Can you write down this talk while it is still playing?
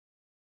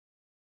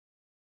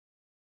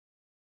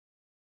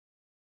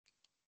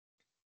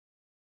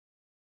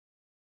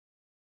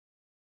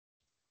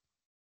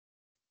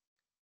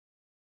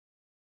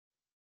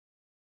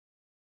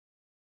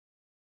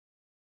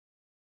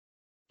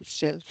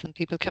still some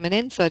people coming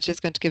in, so I'm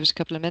just going to give it a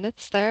couple of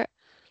minutes there,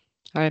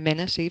 or a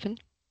minute even.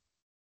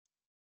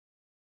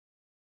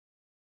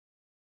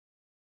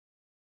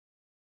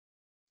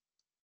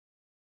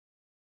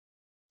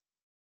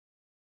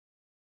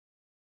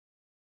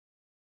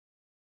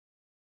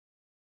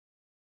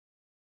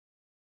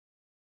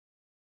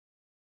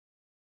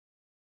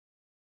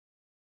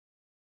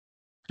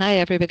 Hi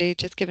everybody,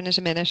 just giving it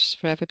a minute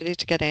for everybody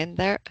to get in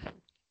there.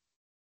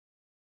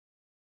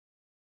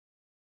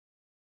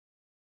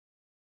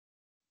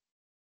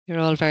 You're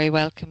all very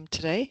welcome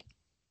today.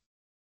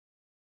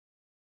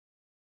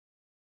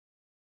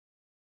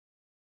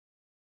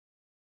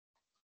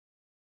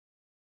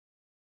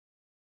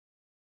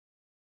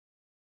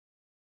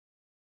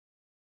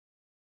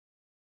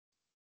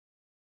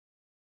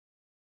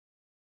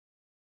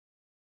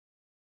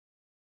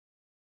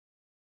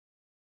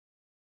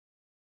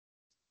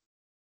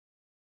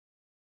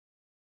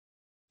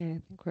 Yeah,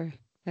 I think we're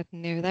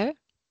getting near there.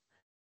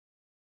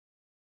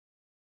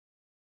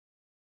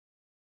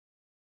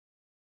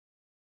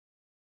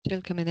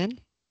 Still coming in.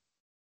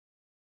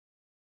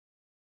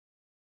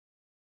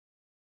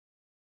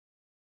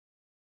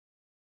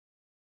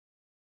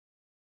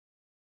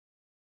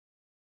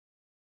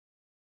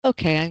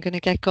 Okay, I'm going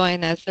to get going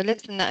now. So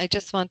listen, I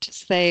just want to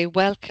say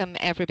welcome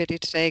everybody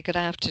today. Good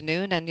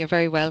afternoon, and you're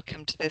very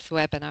welcome to this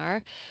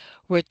webinar.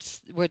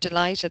 We're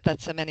delighted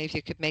that so many of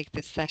you could make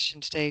this session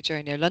today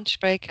during your lunch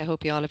break. I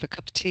hope you all have a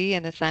cup of tea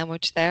and a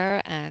sandwich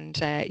there, and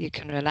you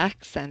can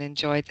relax and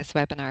enjoy this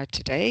webinar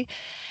today.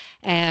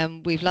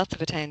 We've lots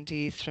of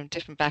attendees from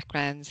different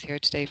backgrounds here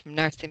today, from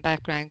nursing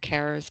background,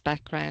 carers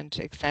background,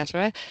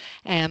 etc.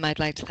 I'd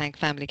like to thank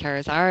Family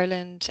Carers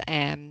Ireland,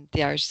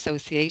 the Irish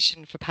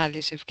Association for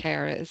Palliative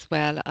Care as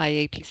well,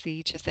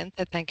 AIIHPC.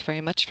 Jacinta, thank you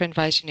very much for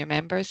inviting your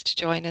members to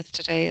join us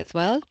today as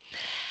well.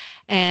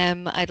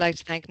 I'd like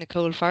to thank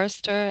Nicole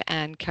Forrester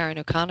and Karen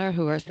O'Connor,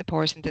 who are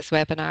supporting this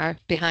webinar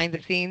behind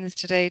the scenes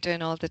today,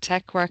 doing all the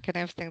tech work and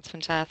everything's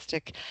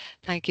fantastic.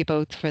 Thank you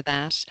both for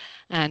that.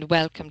 And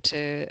welcome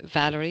to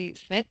Valerie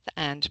Smith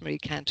and Marie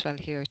Cantwell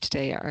here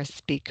today, our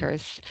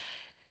speakers.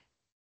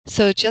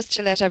 So just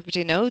to let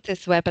everybody know,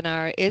 this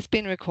webinar is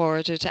being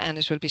recorded and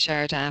it will be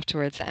shared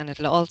afterwards, and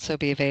it'll also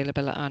be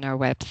available on our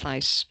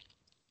website.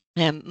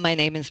 My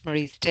name is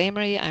Marese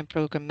Damery. I'm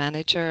Programme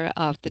Manager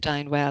of the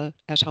Dine Well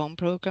at Home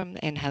programme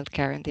in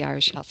healthcare in the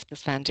Irish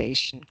Hospice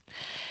Foundation.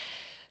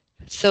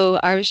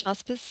 So Irish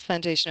Hospice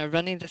Foundation are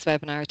running this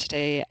webinar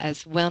today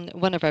as one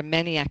of our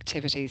many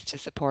activities to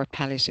support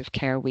Palliative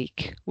Care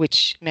Week,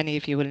 which many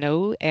of you will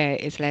know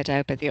is led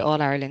out by the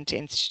All-Ireland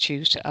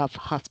Institute of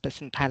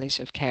Hospice and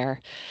Palliative Care.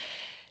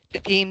 The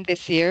theme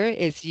this year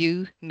is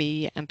You,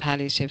 Me and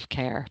Palliative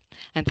Care,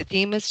 and the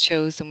theme was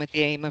chosen with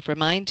the aim of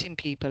reminding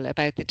people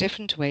about the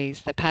different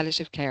ways that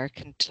palliative care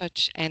can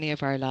touch any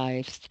of our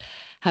lives,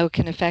 how it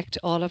can affect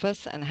all of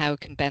us and how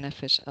it can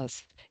benefit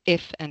us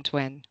if and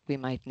when we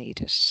might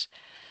need it.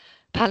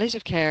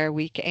 Palliative Care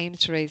Week aims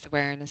to raise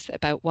awareness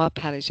about what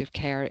palliative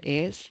care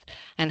is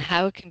and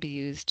how it can be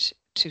used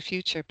to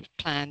future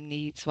plan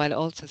needs while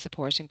also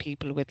supporting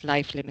people with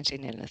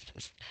life-limiting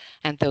illnesses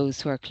and those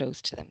who are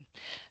close to them.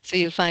 So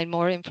you'll find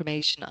more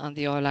information on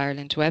the All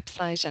Ireland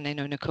website, and I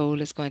know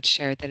Nicole is going to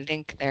share the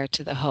link there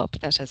to the hub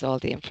that has all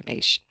the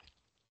information.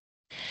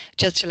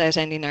 Just to let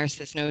any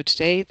nurses know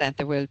today that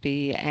there will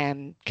be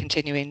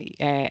continuing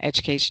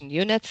education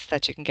units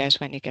that you can get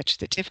when you get your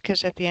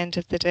certificate at the end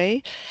of the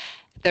day.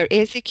 There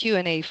is a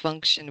Q&A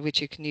function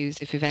which you can use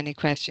if you have any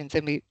questions,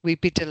 and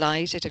we'd be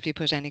delighted if you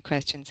put any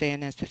questions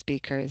in as the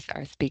speakers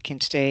are speaking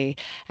today,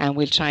 and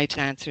we'll try to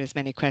answer as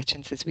many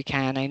questions as we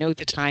can. I know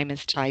the time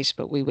is tight,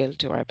 but we will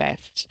do our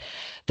best.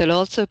 There'll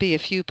also be a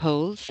few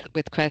polls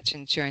with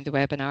questions during the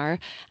webinar,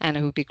 and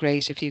it would be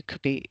great if you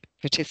could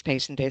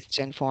participate in this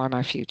to inform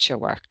our future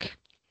work.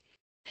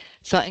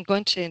 So I'm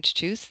going to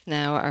introduce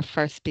now our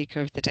first speaker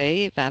of the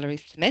day, Valerie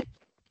Smith.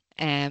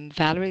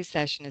 Valerie's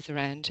session is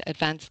around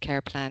advanced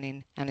care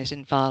planning, and it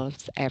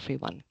involves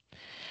everyone.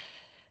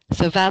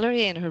 So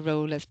Valerie, in her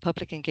role as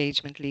Public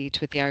Engagement Lead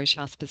with the Irish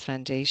Hospice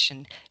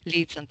Foundation,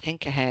 leads on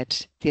Think Ahead,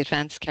 the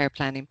advanced care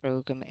planning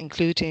programme,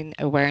 including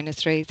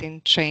awareness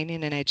raising,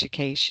 training and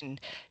education,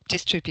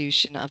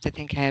 distribution of the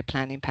Think Ahead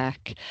planning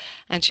pack.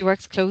 And she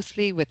works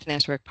closely with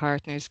network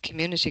partners,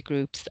 community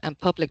groups and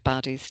public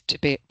bodies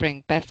to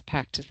bring best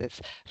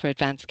practices for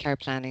advanced care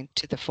planning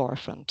to the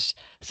forefront.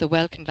 So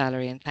welcome,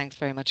 Valerie, and thanks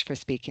very much for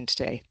speaking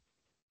today.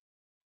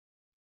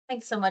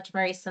 Thanks so much,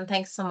 Marese, and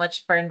thanks so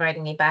much for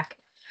inviting me back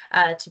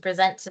to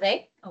present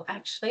today. Oh,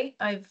 actually,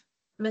 I've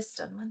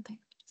missed on one thing.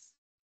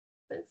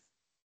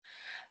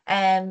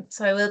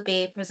 So I will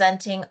be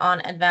presenting on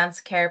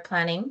advanced care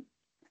planning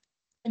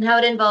and how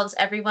it involves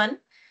everyone.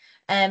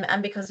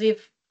 And because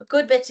we've a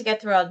good bit to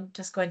get through, I'm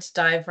just going to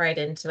dive right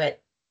into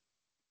it.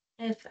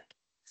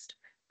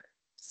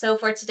 So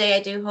for today, I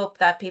do hope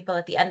that people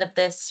at the end of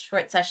this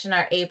short session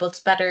are able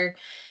to better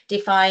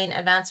define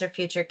advanced or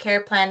future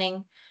care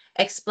planning,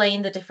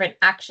 explain the different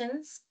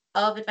actions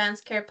of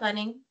advanced care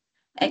planning,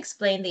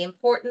 explain the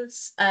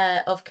importance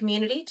of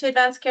community to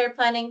advanced care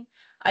planning,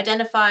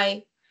 identify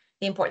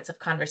the importance of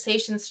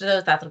conversations to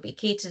those, that'll be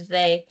key to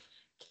today,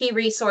 key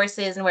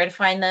resources and where to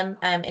find them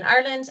in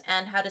Ireland,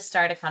 and how to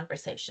start a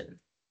conversation.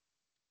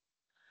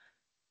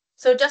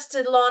 So just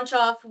to launch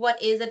off,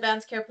 what is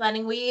advanced care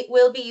planning? We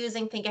will be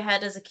using Think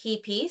Ahead as a key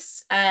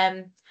piece.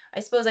 I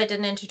suppose I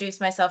didn't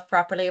introduce myself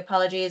properly.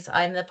 Apologies.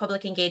 I'm the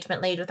public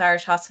engagement lead with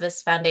Irish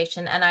Hospice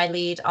Foundation, and I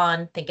lead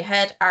on Think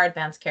Ahead, our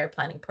advanced care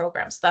planning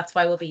program. So that's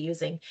why we'll be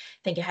using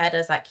Think Ahead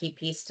as that key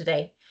piece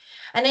today.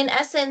 And in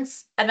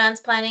essence,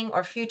 advanced planning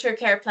or future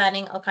care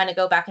planning, I'll kind of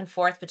go back and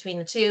forth between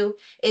the two,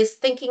 is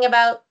thinking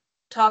about,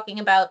 talking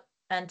about,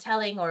 and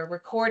telling or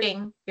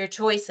recording your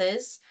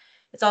choices.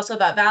 It's also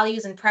about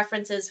values and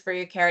preferences for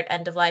your care at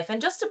end of life.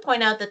 And just to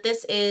point out that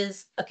this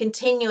is a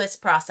continuous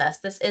process.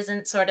 This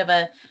isn't sort of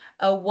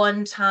a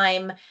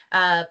one-time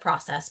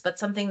process, but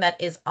something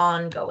that is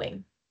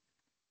ongoing.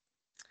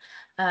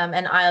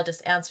 And I'll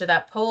just answer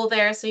that poll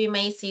there. So you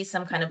may see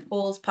some kind of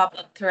polls pop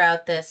up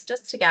throughout this,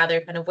 just to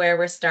gather kind of where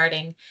we're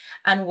starting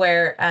and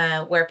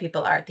where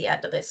people are at the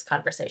end of this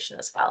conversation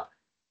as well.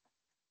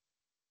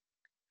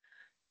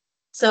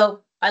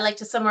 So I like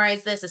to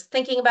summarize this as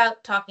thinking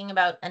about, talking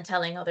about, and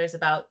telling others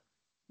about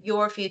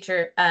your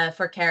future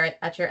for care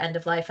at your end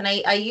of life. And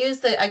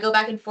I go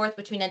back and forth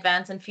between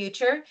advanced and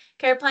future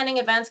care planning.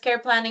 Advanced care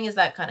planning is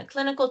that kind of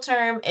clinical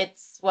term.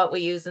 It's what we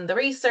use in the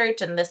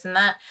research and this and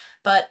that.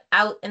 But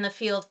out in the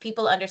field,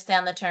 people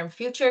understand the term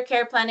future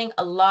care planning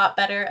a lot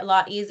better, a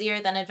lot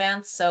easier than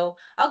advanced. So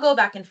I'll go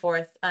back and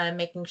forth,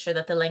 making sure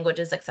that the language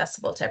is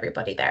accessible to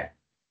everybody there.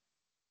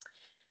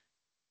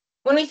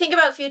 When we think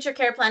about future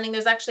care planning,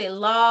 there's actually a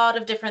lot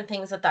of different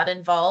things that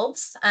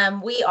involves.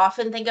 We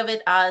often think of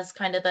it as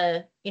kind of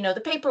the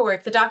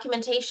paperwork, the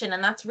documentation,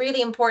 and that's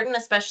really important,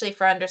 especially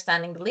for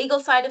understanding the legal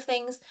side of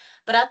things.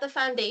 But at the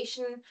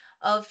foundation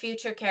of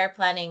future care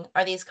planning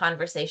are these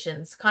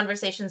conversations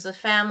with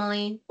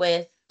family,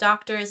 with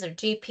doctors or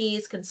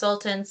GPs,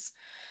 consultants,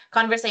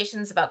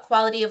 conversations about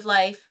quality of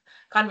life,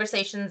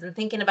 conversations and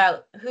thinking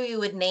about who you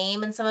would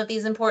name in some of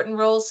these important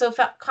roles. So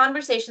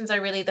conversations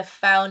are really the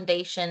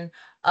foundation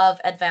of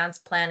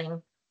advanced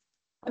planning.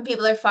 And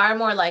people are far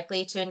more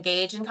likely to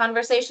engage in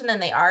conversation than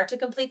they are to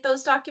complete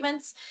those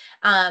documents.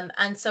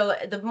 And so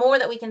the more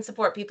that we can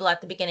support people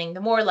at the beginning,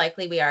 the more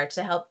likely we are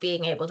to help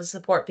being able to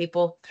support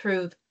people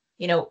through,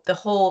 the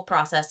whole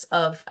process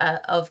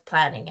of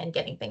planning and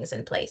getting things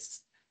in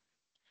place.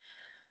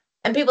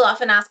 And people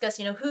often ask us,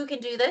 who can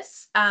do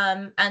this?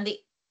 And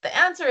the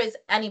answer is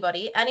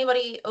anybody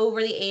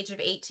over the age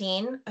of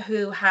 18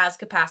 who has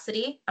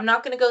capacity. I'm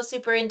not going to go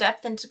super in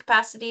depth into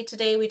capacity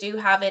today. We do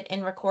have it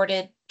in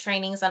recorded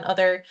trainings on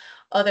other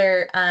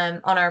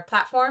on our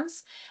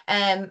platforms.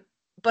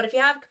 But if you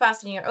have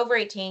capacity and you're over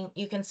 18,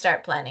 you can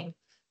start planning.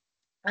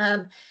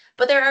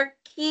 But there are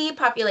key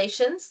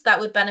populations that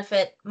would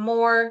benefit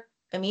more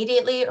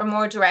immediately or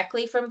more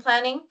directly from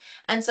planning.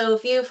 And so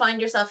if you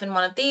find yourself in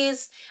one of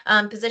these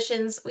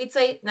positions, we'd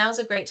say now's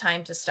a great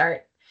time to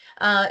start.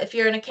 If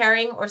you're in a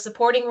caring or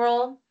supporting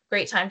role,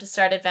 great time to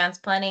start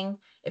advanced planning.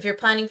 If you're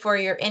planning for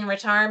your in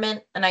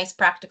retirement, a nice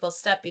practical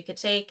step you could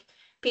take.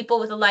 People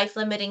with a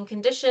life-limiting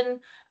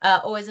condition,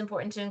 always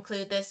important to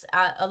include this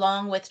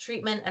along with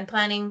treatment and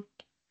planning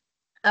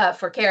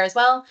for care as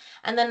well.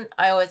 And then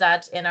I always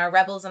add in our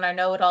rebels and our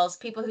know-it-alls,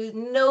 people who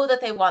know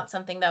that they want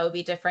something that would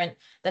be different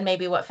than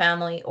maybe what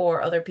family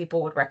or other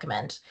people would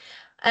recommend.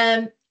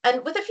 And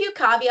with a few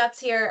caveats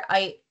here,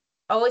 I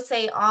always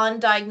say on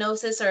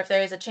diagnosis, or if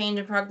there is a change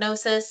in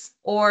prognosis,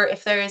 or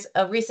if there's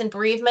a recent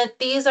bereavement,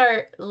 these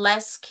are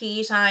less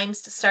key times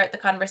to start the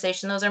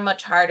conversation. Those are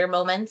much harder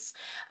moments.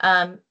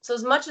 So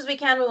as much as we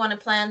can, we want to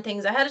plan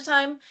things ahead of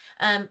time,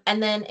 and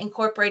then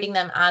incorporating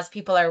them as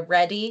people are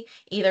ready,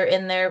 either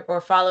in their or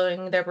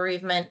following their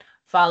bereavement,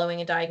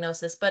 following a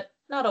diagnosis, but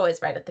not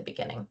always right at the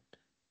beginning.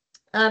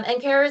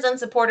 And carers and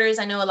supporters,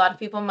 I know a lot of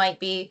people might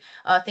be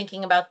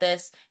thinking about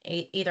this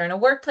either in a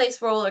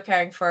workplace role or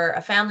caring for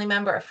a family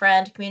member, a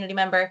friend, community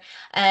member.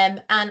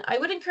 And I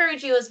would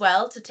encourage you as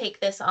well to take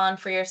this on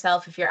for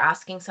yourself if you're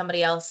asking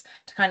somebody else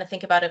to kind of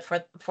think about it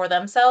for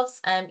themselves,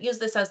 and use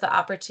this as the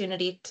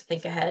opportunity to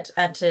think ahead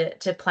and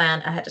to plan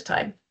ahead of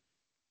time.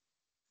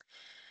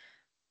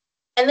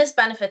 And this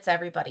benefits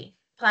everybody.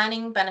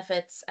 Planning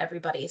benefits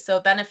everybody. So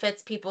it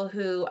benefits people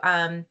who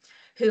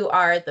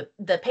are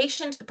the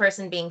patient, the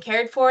person being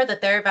cared for,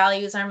 that their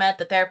values are met,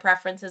 that their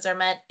preferences are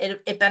met.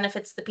 It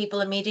benefits the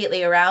people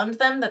immediately around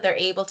them, that they're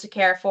able to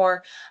care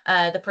for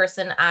the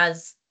person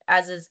as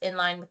is in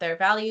line with their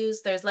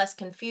values. There's less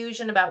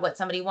confusion about what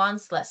somebody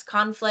wants, less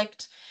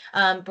conflict.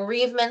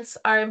 Bereavements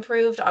are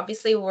improved.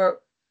 Obviously,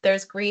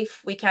 there's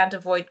grief. We can't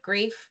avoid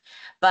grief,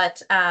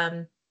 but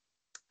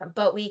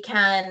we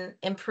can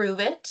improve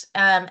it.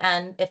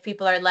 And if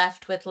people are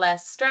left with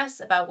less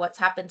stress about what's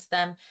happened to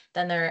them,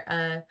 then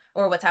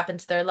or what's happened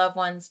to their loved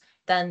ones,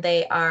 then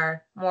they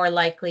are more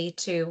likely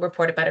to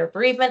report a better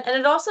bereavement. And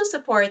it also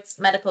supports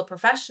medical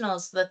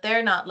professionals so that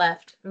they're not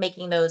left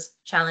making those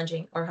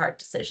challenging or hard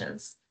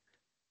decisions.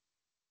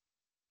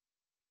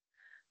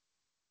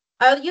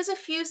 I'll use a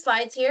few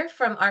slides here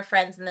from our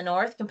friends in the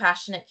North,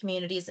 Compassionate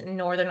Communities in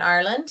Northern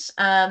Ireland,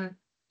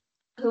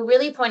 who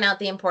really point out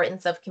the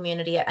importance of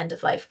community at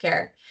end-of-life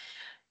care.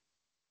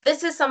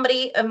 This is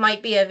somebody, it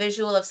might be a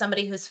visual of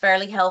somebody who's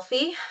fairly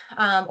healthy,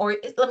 or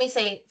let me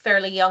say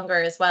fairly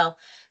younger as well,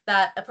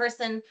 that a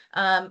person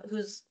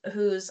who's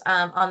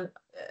on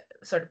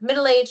sort of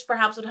middle-aged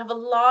perhaps would have a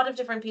lot of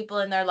different people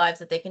in their lives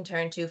that they can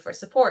turn to for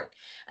support.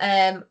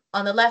 On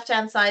the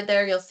left-hand side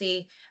there, you'll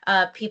see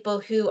people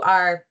who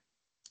are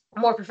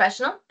more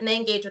professional, and they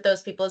engage with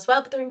those people as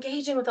well, but they're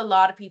engaging with a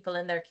lot of people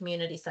in their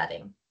community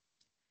setting.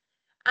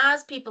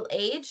 As people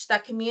age,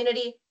 that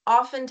community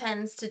often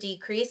tends to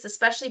decrease,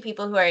 especially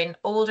people who are in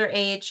older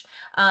age,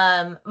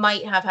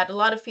 might have had a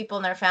lot of people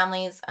in their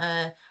families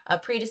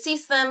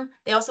predecease them.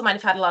 They also might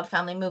have had a lot of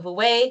family move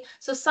away.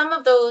 So some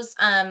of those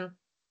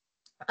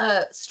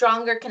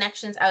stronger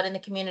connections out in the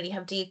community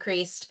have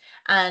decreased,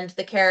 and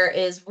the care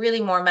is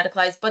really more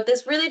medicalized. But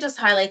this really just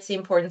highlights the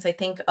importance, I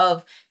think,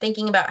 of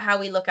thinking about how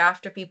we look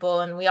after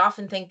people. And we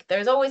often think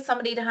there's always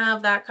somebody to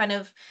have that kind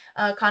of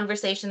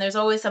conversation. There's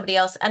always somebody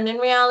else. And in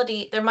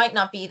reality, there might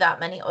not be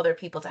that many other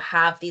people to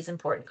have these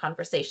important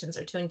conversations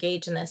or to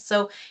engage in this.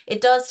 So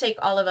it does take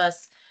all of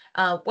us,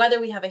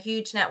 whether we have a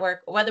huge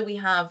network, whether we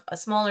have a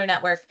smaller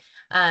network,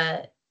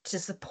 to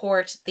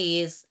support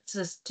these,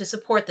 to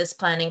support this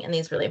planning and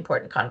these really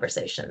important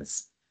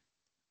conversations.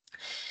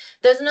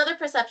 There's another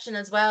perception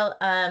as well,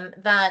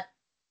 that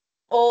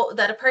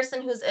a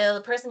person who's ill,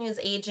 a person who's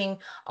aging,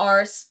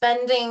 are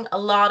spending a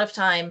lot of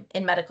time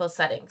in medical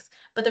settings.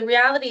 But the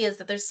reality is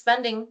that they're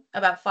spending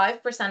about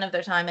 5% of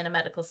their time in a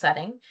medical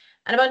setting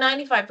and about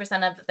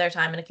 95% of their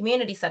time in a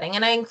community setting.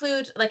 And I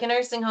include, like, a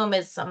nursing home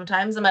is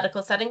sometimes a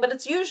medical setting, but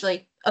it's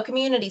usually a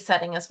community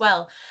setting as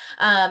well.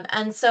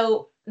 And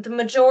so the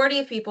majority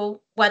of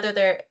people, whether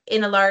they're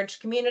in a large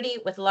community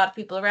with a lot of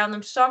people around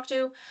them to talk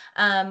to,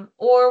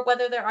 or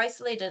whether they're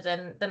isolated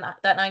and then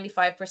that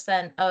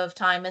 95% of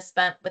time is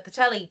spent with the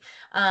telly,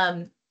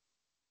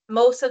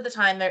 most of the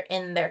time they're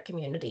in their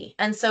community.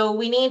 And so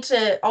we need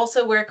to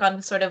also work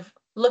on sort of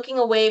looking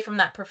away from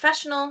that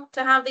professional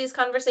to have these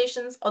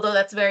conversations, although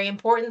that's very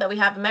important that we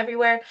have them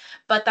everywhere,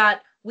 but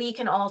that we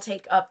can all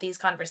take up these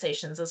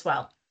conversations as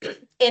well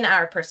in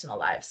our personal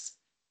lives.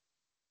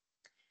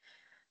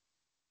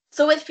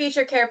 So with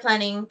future care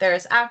planning,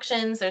 there's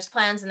actions, there's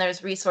plans, and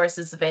there's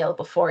resources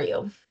available for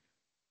you.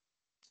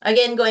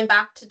 Again, going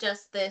back to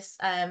just this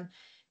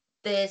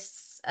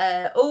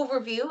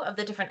overview of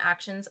the different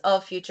actions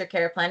of future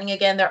care planning.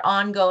 Again, they're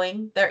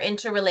ongoing, they're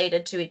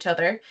interrelated to each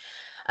other.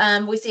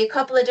 We see a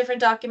couple of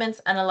different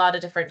documents and a lot of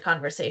different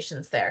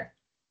conversations there.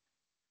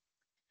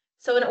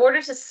 So in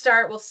order to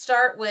start, we'll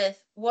start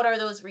with what are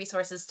those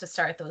resources to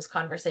start those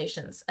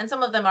conversations? And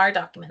some of them are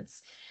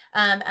documents.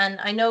 And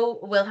I know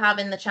we'll have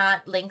in the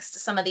chat links to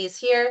some of these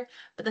here,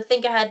 but the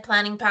Think Ahead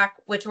Planning Pack,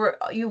 which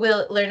you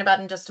will learn about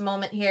in just a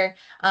moment here,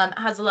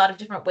 has a lot of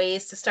different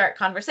ways to start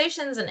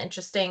conversations and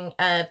interesting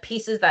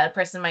pieces that a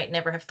person might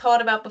never have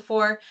thought about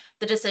before.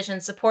 The Decision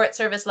Support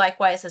Service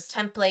likewise has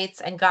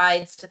templates and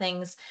guides to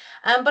things.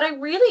 But I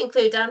really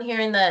include down here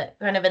in the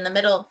kind of in the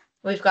middle,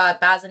 we've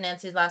got Baz and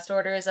Nancy's Last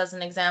Orders as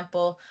an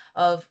example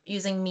of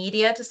using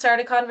media to start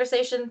a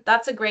conversation.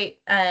 That's a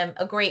great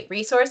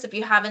resource. If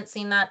you haven't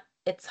seen that,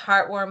 it's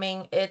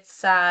heartwarming, it's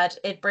sad,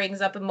 it brings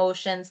up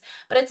emotions,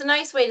 but it's a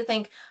nice way to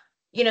think,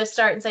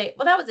 start and say,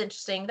 well, that was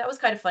interesting, that was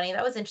kind of funny,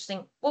 that was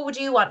interesting. What would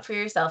you want for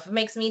yourself? It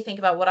makes me think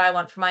about what I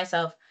want for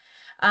myself.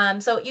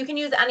 So you can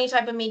use any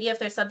type of media. If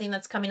there's something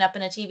that's coming up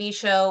in a TV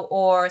show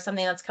or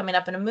something that's coming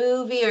up in a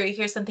movie, or you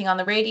hear something on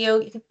the radio,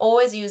 you can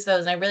always use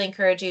those. And I really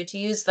encourage you to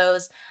use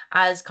those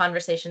as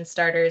conversation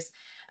starters.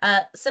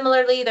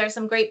 Similarly, there are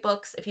some great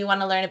books if you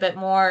want to learn a bit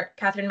more.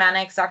 Dr.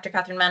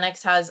 Catherine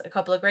Mannix has a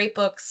couple of great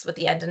books with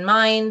the end in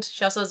mind.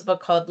 She also has a book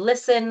called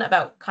Listen,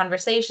 about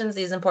conversations,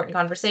 these important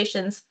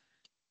conversations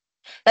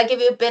that give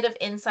you a bit of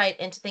insight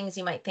into things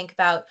you might think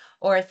about,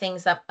 or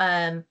things that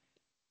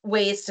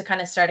ways to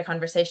kind of start a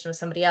conversation with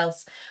somebody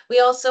else. We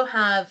also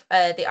have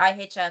the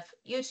IHF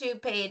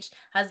YouTube page,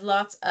 has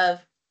lots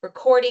of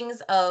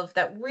recordings of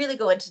that really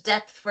go into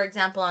depth, for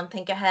example, on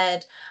Think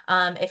Ahead.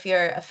 If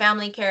you're a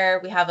family care,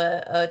 we have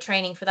a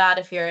training for that.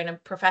 If you're in a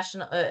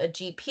professional, a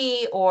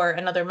GP or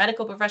another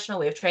medical professional,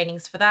 we have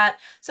trainings for that.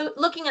 So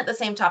looking at the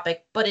same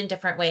topic, but in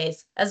different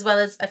ways, as well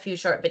as a few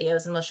short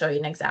videos, and we'll show you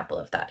an example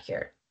of that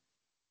here.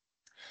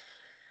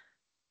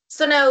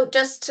 So now,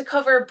 just to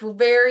cover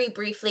very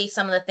briefly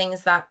some of the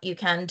things that you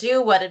can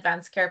do, what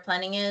advanced care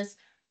planning is.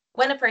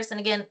 When a person,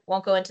 again,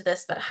 won't go into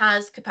this, but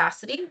has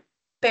capacity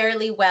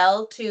fairly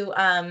well to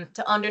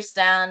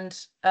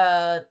understand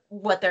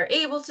what they're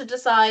able to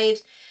decide,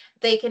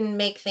 they can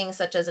make things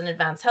such as an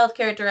advanced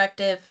healthcare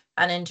directive,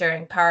 an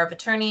enduring power of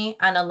attorney,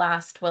 and a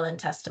last will and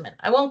testament.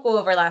 I won't go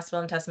over last will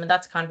and testament.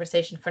 That's a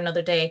conversation for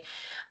another day.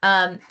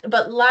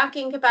 But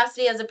lacking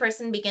capacity as a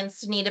person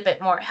begins to need a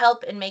bit more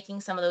help in making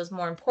some of those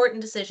more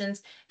important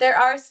decisions, there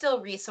are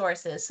still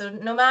resources. So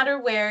no matter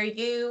where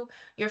you,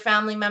 your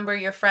family member,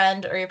 your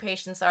friend, or your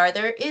patients are,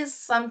 there is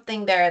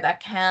something there that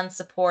can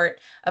support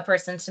a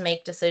person to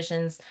make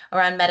decisions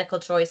around medical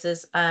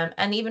choices,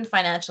 and even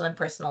financial and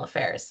personal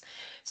affairs.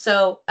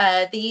 So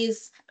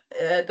these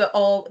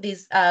all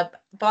these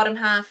bottom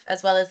half,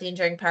 as well as the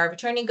enduring power of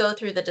attorney, go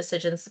through the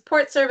decision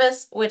support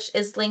service, which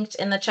is linked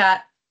in the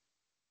chat.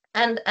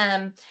 And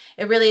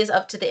it really is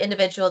up to the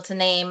individual to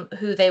name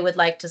who they would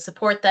like to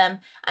support them.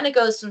 And it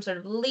goes from sort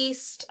of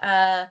least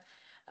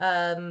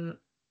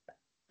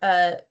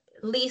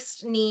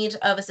need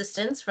of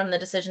assistance from the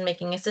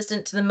decision-making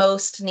assistant to the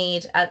most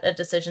need at a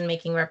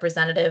decision-making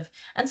representative.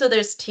 And so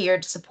there's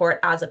tiered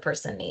support as a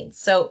person needs.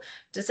 So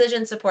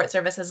decision support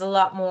service has a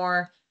lot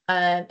more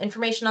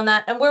information on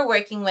that. And we're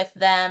working with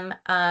them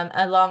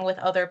along with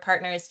other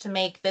partners to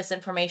make this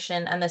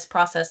information and this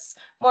process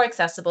more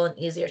accessible and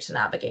easier to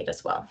navigate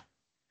as well.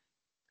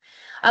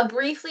 I'll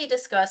briefly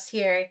discuss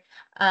here,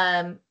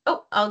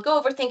 I'll go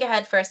over Think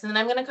Ahead first, and then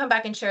I'm going to come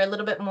back and share a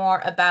little bit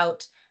more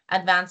about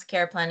advanced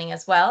care planning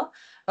as well,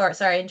 or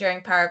sorry,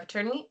 enduring power of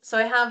attorney. So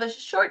I have a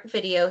short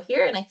video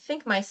here, and I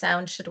think my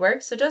sound should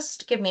work. So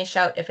just give me a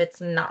shout if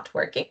it's not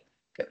working.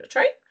 Give it a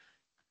try.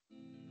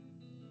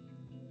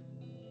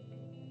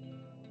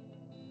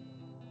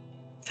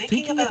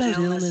 Thinking about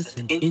illness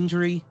and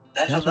injury,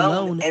 let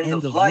alone end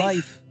of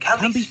life,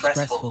 can be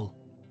stressful.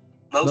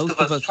 Most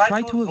of us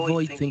try to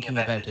avoid thinking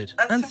about it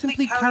and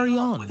simply carry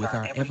on with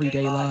our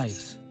everyday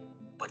lives.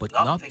 But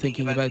not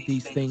thinking about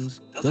these things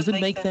doesn't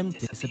make them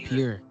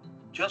disappear.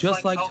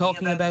 Just like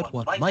talking about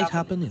what might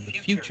happen in the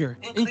future,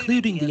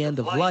 including the end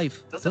of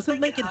life, doesn't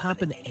make it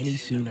happen any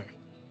sooner.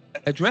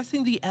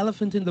 Addressing the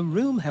elephant in the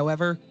room,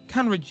 however,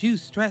 can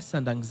reduce stress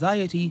and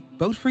anxiety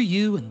both for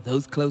you and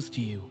those close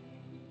to you.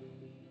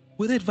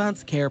 With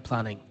advanced care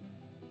planning,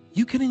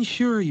 you can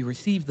ensure you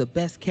receive the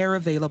best care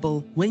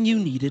available when you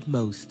need it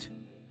most,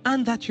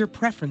 and that your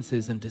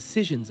preferences and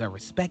decisions are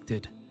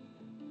respected.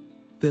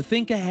 The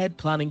Think Ahead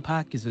Planning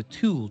Pack is a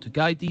tool to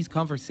guide these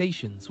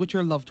conversations with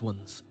your loved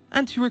ones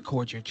and to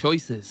record your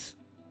choices.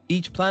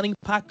 Each planning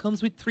pack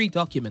comes with 3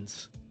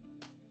 documents.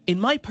 In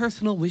My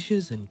Personal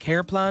Wishes and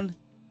Care Plan,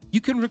 you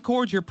can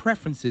record your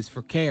preferences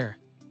for care.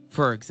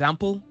 For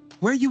example,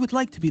 where you would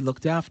like to be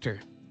looked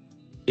after.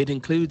 It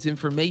includes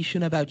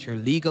information about your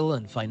legal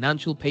and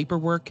financial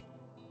paperwork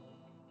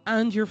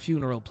and your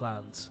funeral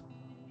plans.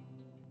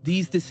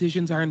 These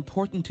decisions are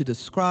important to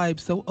describe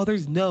so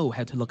others know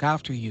how to look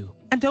after you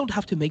and don't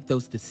have to make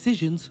those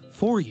decisions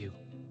for you.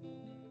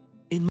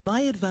 In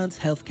My Advanced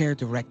Healthcare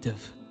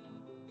Directive,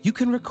 you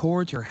can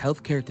record your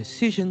healthcare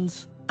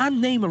decisions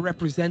and name a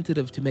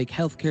representative to make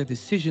healthcare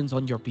decisions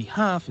on your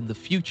behalf in the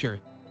future,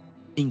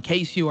 in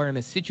case you are in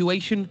a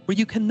situation where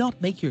you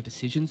cannot make your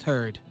decisions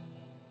heard.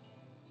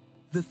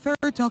 The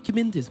third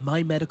document is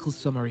My Medical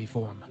Summary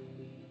Form,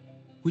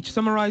 which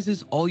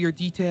summarizes all your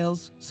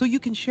details so you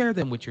can share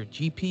them with your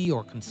GP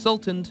or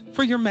consultant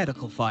for your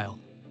medical file.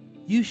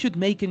 You should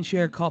make and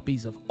share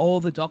copies of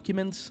all the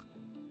documents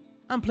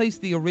and place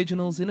the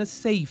originals in a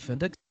safe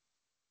and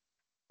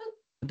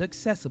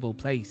accessible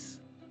place.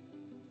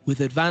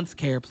 With advanced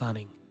care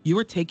planning, you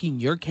are taking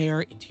your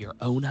care into your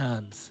own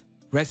hands.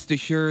 Rest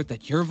assured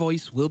that your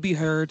voice will be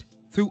heard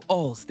through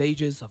all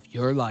stages of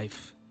your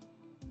life.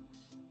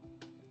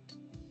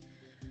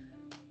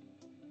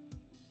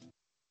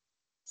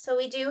 So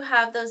we do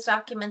have those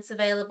documents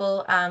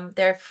available.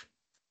 They're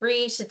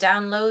free to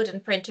download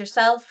and print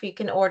yourself. You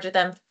can order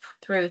them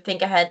through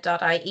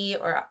thinkahead.ie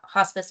or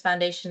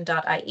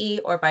hospicefoundation.ie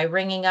or by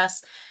ringing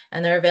us,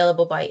 and they're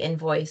available by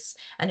invoice,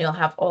 and you'll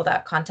have all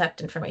that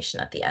contact information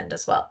at the end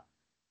as well.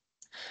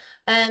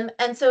 And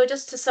so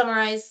just to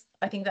summarize,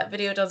 I think that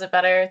video does it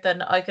better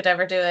than I could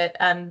ever do it,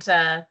 and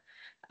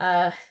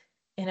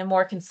in a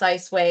more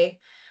concise way.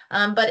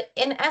 But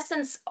in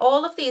essence,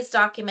 all of these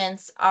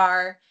documents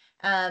are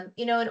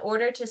in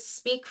order to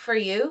speak for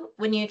you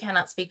when you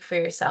cannot speak for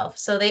yourself.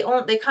 So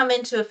they come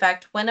into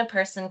effect when a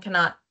person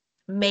cannot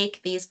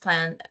make these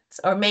plans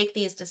or make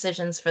these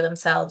decisions for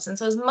themselves. And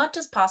so as much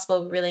as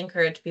possible, we really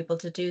encourage people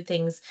to do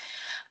things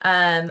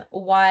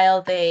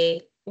while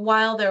they're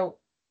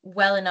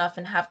well enough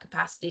and have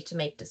capacity to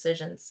make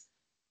decisions.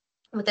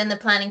 Within the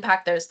planning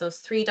pack, there's those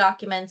 3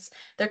 documents.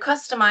 They're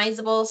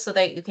customizable so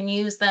that you can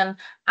use them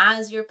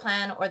as your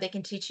plan, or they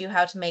can teach you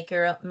how to make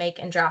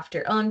and draft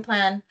your own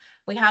plan.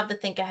 We have the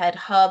Think Ahead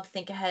hub,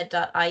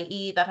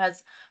 thinkahead.ie, that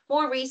has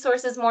more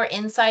resources, more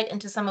insight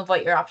into some of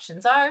what your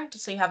options are,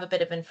 just so you have a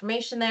bit of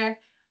information there.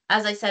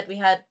 As I said, we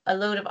had a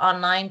load of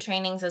online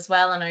trainings as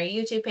well on our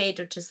YouTube page,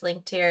 which is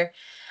linked here.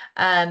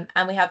 And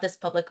we have this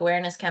public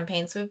awareness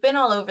campaign. So we've been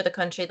all over the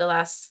country the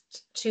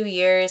last 2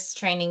 years,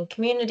 training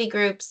community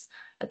groups,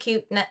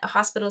 acute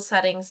hospital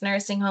settings,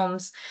 nursing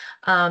homes,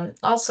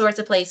 all sorts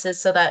of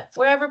places, so that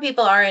wherever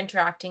people are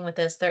interacting with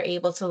this, they're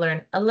able to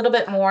learn a little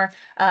bit more,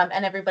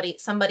 and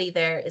somebody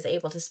there is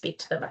able to speak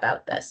to them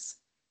about this.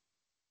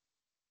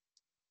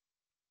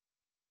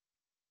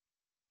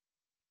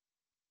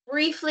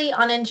 Briefly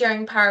on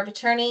enduring power of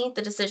attorney,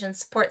 the decision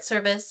support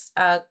service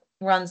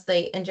runs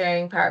the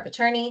enduring power of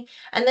attorney,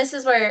 and this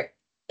is where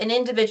an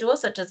individual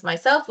such as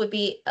myself would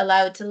be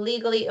allowed to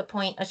legally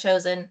appoint a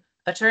chosen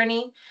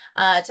attorney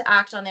to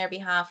act on their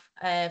behalf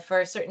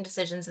for certain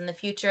decisions in the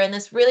future. And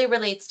this really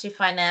relates to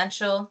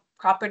financial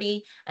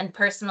property and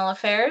personal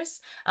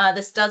affairs.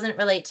 This doesn't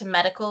relate to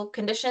medical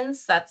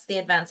conditions. That's the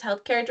Advanced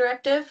Healthcare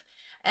Directive.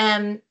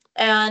 And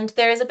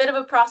there is a bit of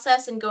a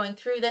process in going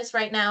through this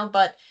right now,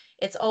 but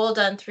it's all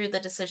done through the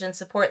Decision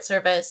Support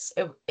Service.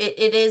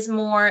 It is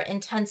more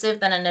intensive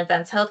than an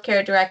Advanced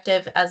Healthcare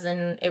Directive, as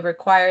in it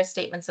requires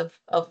statements of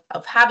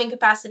having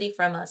capacity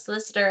from a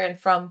solicitor and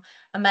from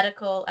a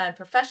medical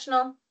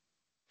professional.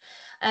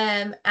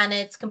 And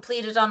it's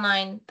completed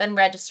online, then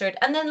registered,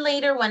 and then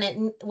later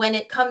when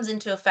it comes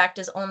into effect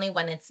is only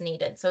when it's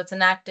needed. So it's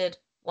enacted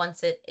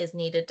once it is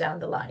needed down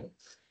the line,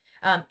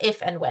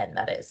 if and when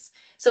that is.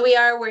 So we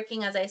are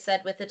working, as I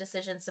said, with the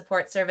Decision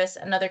Support Service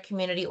and other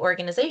community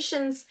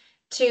organizations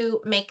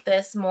to make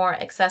this more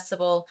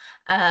accessible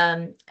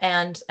and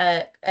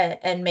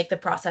make the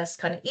process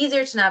kind of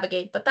easier to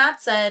navigate. But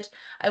that said,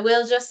 I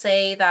will just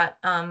say that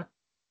I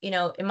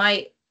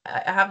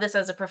have this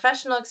as a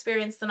professional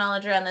experience, the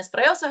knowledge around this,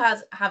 but I also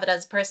have it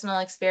as personal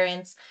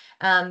experience,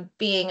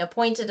 being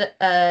appointed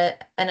an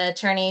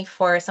attorney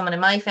for someone in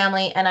my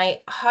family, and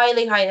I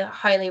highly, highly,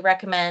 highly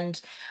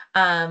recommend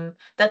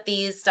that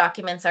these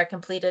documents are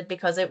completed,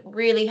 because it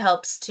really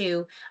helps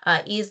to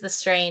ease the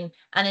strain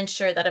and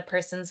ensure that a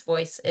person's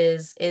voice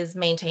is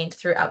maintained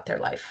throughout their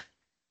life.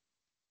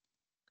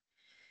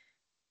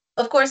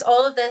 Of course,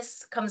 all of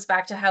this comes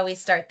back to how we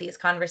start these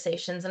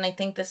conversations, and I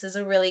think this is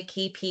a really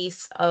key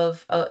piece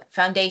of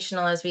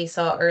foundational, as we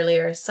saw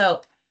earlier.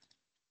 So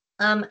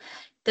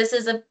this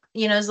is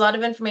there's a lot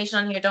of information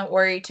on here. Don't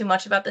worry too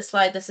much about this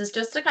slide. This is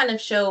just to kind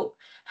of show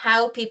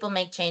how people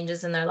make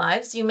changes in their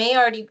lives. You may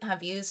already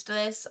have used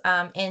this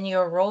in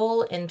your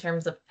role in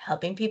terms of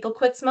helping people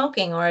quit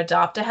smoking or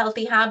adopt a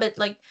healthy habit,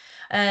 like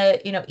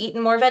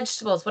eating more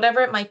vegetables,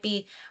 whatever it might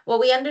be. What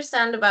we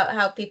understand about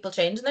how people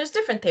change, and there's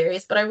different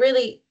theories, but I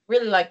really,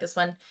 really like this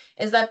one,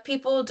 is that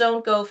people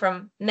don't go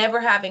from never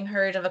having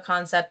heard of a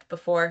concept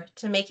before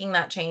to making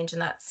that change in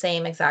that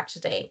same exact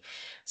day.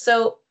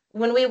 So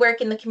when we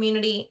work in the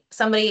community,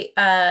 somebody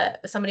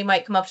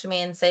might come up to me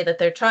and say that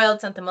their child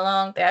sent them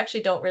along. They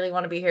actually don't really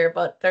want to be here,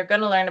 but they're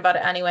going to learn about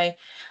it anyway.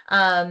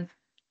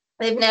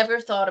 They've never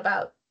thought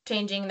about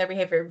changing their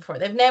behavior before.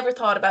 They've never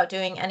thought about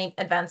doing any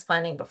advanced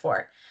planning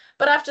before.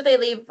 But after they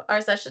leave our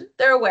session,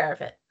 they're aware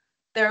of it.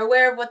 They're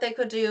aware of what they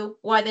could do,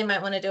 why they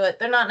might want to do it.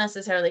 They're not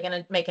necessarily going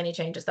to make any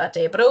changes that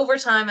day. But over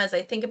time, as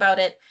they think about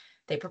it,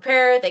 they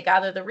prepare, they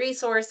gather the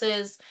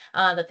resources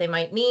that they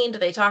might need,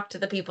 they talk to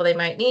the people they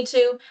might need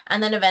to,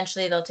 and then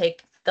eventually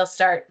they'll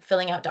start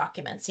filling out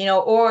documents,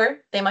 or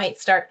they might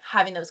start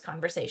having those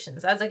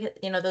conversations. As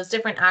those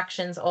different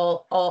actions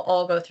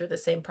all go through the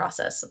same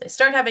process. So they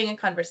start having a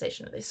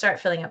conversation, they start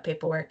filling out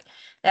paperwork.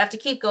 They have to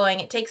keep going.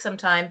 It takes some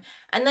time,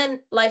 and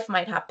then life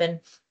might happen.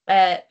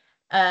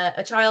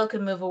 A child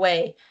could move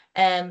away,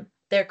 and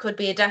there could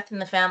be a death in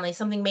the family,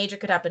 something major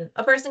could happen.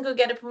 A person could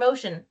get a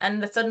promotion,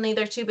 and suddenly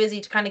they're too busy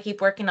to kind of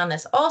keep working on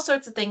this. All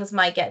sorts of things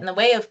might get in the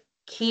way of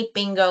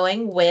keeping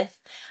going with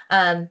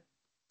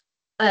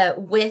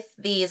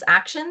these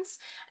actions.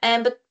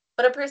 But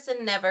a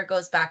person never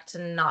goes back to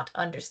not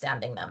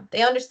understanding them.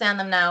 They understand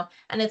them now,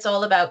 and it's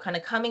all about kind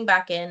of coming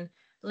back in,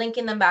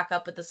 linking them back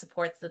up with the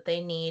supports that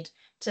they need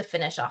to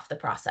finish off the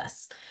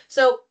process.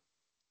 So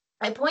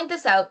I point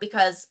this out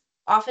because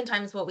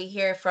oftentimes what we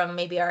hear from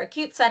maybe our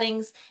acute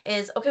settings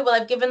is, okay, well,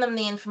 I've given them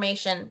the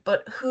information,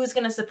 but who's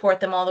going to support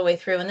them all the way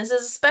through? And this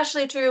is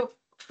especially true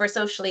for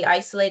socially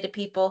isolated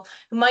people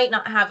who might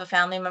not have a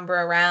family member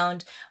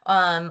around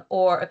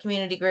or a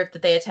community group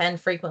that they attend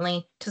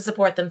frequently to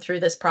support them through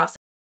this process.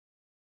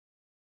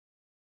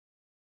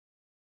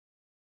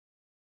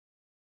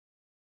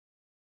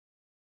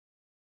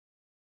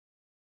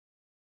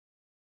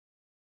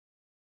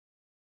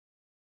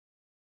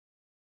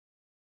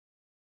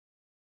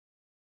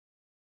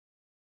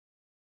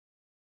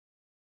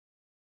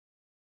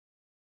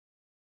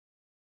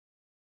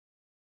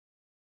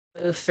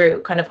 Move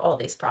through kind of all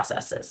these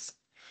processes.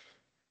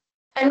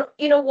 And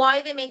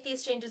why they make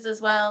these changes as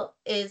well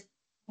is,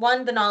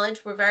 one, the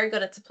knowledge. We're very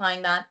good at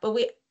supplying that, but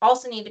we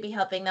also need to be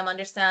helping them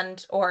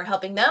understand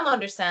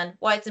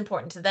why it's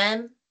important to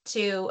them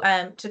to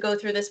go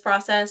through this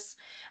process,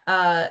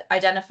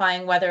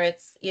 identifying whether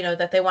it's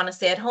that they want to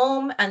stay at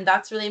home, and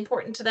that's really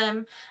important to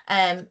them,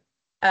 and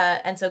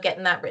so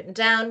getting that written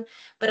down.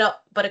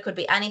 But it could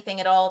be anything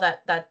at all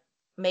that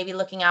maybe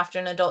looking after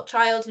an adult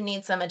child who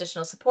needs some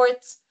additional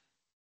supports,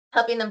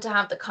 helping them to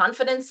have the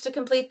confidence to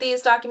complete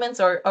these documents,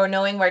 or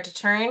knowing where to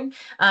turn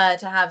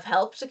to have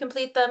help to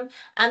complete them,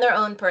 and their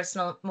own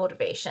personal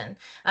motivation.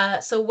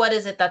 So what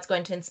is it that's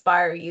going to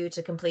inspire you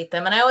to complete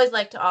them? And I always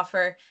like to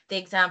offer the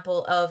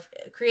example of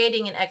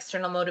creating an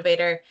external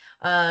motivator.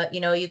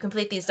 You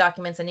complete these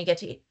documents and you get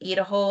to eat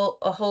a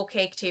whole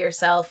cake to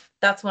yourself.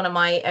 That's one of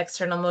my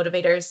external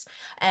motivators.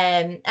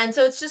 And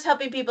so it's just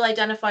helping people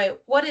identify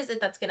what is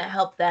it that's going to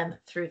help them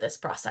through this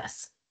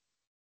process.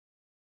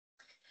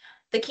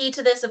 The key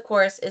to this, of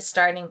course, is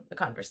starting the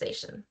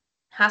conversation.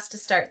 Has to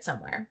start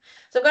somewhere.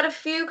 So I've got a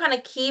few kind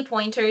of key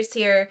pointers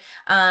here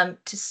to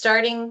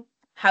starting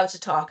how to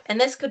talk. And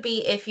this could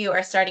be if you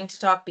are starting to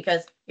talk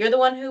because you're the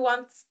one who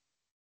wants,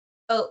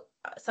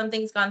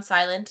 something's gone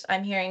silent,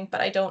 I'm hearing,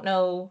 but I don't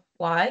know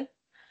why.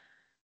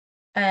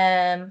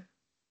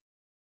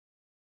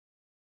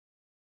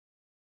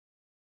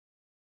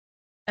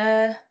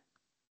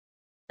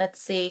 Let's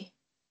see.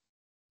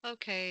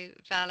 Okay,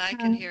 Val, I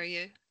can hear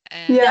you.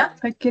 Yeah,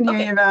 I can hear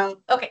okay. you,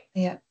 Val. Okay.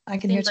 Yeah, I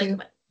can hear too.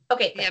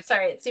 Okay, Yep.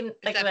 sorry, it seemed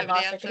like Is it went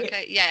everybody lost. else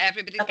okay? Yeah,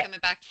 everybody's Okay.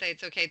 coming back to say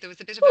it's okay. There was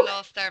a bit of a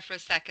loss there for a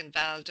second,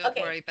 Val. Don't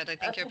worry, but I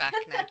think you're back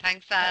now.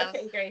 Thanks, Val.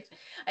 Okay, great.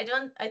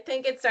 I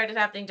think it started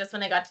happening just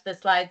when I got to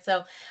this slide.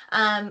 So,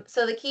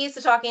 so the keys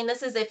to talking,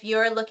 this is if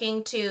you're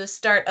looking to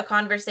start a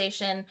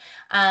conversation,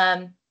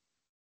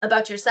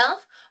 about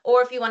yourself,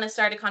 or if you want to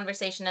start a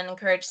conversation and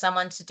encourage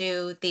someone to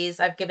do these.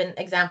 I've given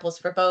examples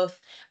for both,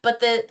 but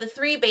the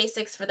three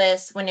basics for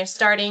this when you're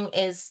starting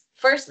is,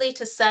 firstly,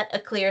 to set a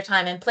clear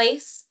time and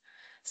place.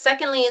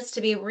 Secondly, is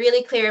to be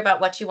really clear about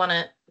what you want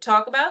to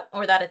talk about,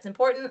 or that it's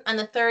important. And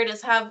the third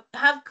is have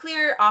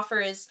clear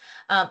offers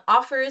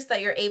that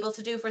you're able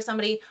to do for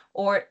somebody,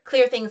 or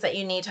clear things that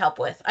you need help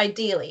with,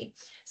 ideally.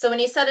 So when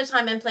you set a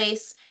time and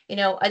place,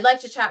 I'd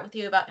like to chat with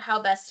you about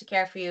how best to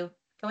care for you.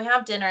 Can we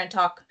have dinner and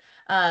talk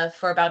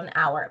for about an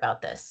hour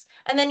about this?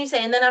 And then you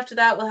say, and then after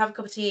that, we'll have a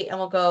cup of tea and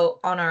we'll go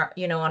on our,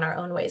 on our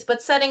own ways.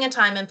 But setting a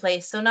time and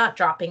place, so not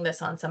dropping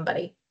this on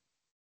somebody.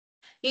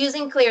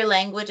 Using clear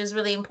language is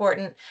really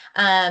important.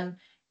 And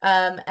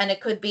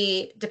it could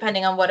be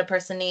depending on what a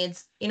person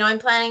needs. I'm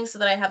planning so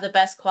that I have the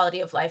best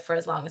quality of life for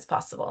as long as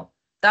possible.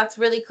 That's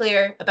really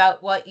clear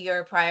about what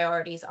your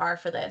priorities are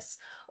for this.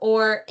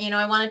 Or,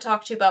 I want to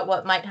talk to you about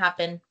what might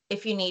happen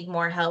if you need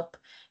more help,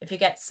 if you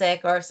get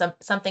sick or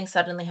something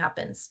suddenly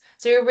happens.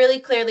 So you're really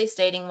clearly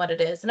stating what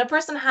it is. And a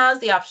person has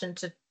the option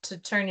to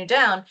turn you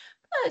down.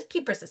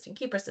 Keep persisting,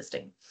 keep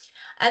persisting.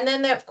 And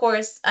then, of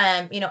course,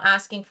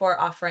 asking for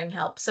offering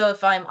help. So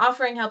if I'm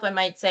offering help, I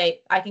might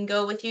say, I can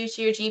go with you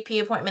to your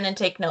GP appointment and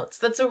take notes.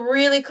 That's a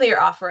really clear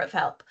offer of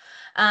help.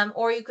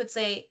 Or you could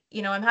say,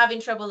 I'm having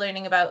trouble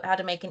learning about how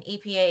to make an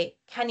EPA.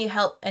 Can you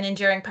help? An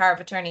enduring power of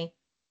attorney.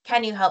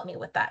 Can you help me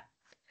with that?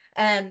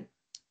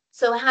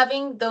 So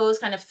having those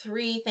kind of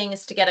three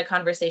things to get a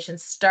conversation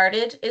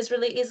started is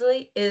really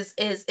easily,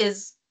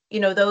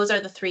 those are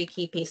the three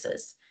key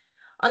pieces.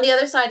 On the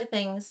other side of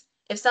things,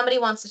 if somebody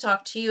wants to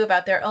talk to you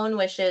about their own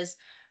wishes,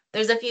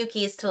 there's a few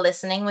keys to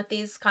listening with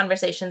these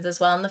conversations as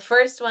well. And the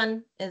first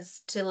one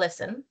is to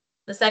listen.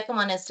 The second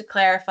one is to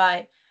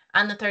clarify.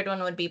 And the third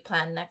one would be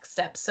plan next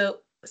steps. So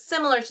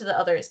similar to the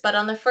others, but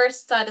on the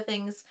first side of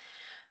things,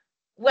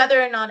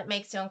 whether or not it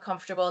makes you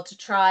uncomfortable, to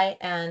try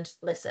and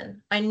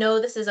listen. I know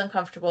this is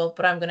uncomfortable,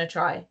 but I'm going to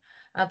try.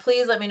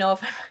 Please let me know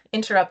if I'm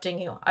interrupting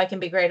you. I can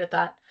be great at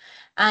that.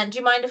 And do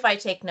you mind if I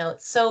take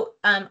notes? So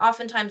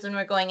oftentimes when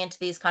we're going into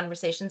these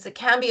conversations, it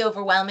can be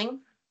overwhelming.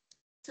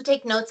 So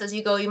take notes as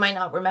you go. You might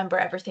not remember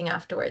everything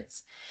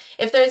afterwards.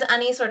 If there's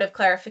any sort of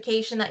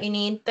clarification that you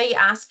need, they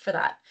ask for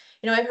that.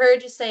 I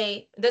heard you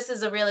say, this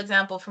is a real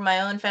example from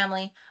my own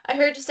family. I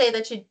heard you say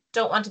that you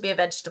don't want to be a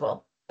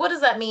vegetable. What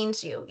does that mean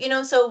to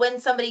you? So when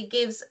somebody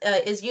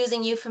is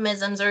using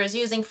euphemisms or is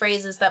using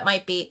phrases that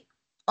might be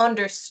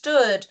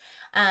understood,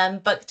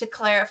 but to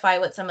clarify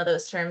what some of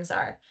those terms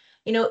are.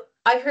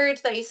 I heard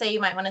that you say you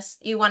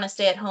want to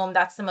stay at home.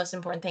 That's the most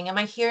important thing. Am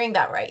I hearing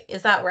that right?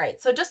 Is that right?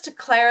 So just to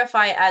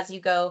clarify as you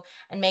go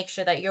and make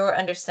sure that you're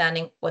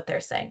understanding what they're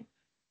saying.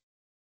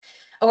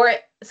 Or,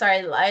 sorry,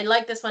 I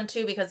like this one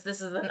too, because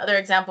this is another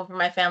example from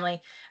my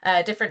family,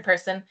 a different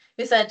person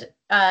who said,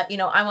 I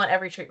want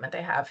every treatment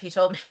they have, he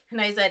told me.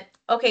 And I said,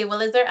 okay,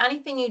 well, is there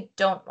anything you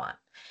don't want?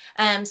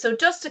 So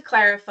just to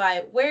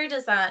clarify, where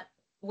does that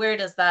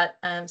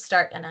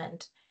start and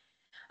end?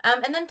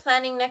 And then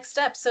planning next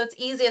steps. So it's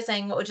easy as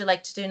saying, what would you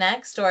like to do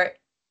next? Or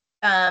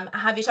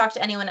have you talked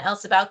to anyone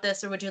else about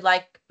this? Or would you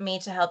like me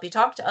to help you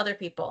talk to other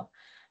people?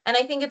 And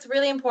I think it's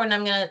really important.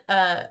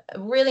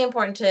 Really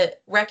important to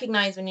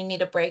recognize when you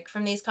need a break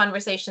from these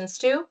conversations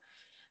too.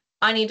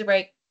 I need a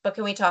break, but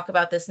can we talk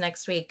about this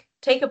next week?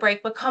 Take a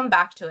break, but come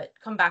back to it.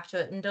 Come back to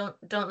it, and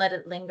don't let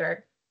it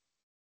linger.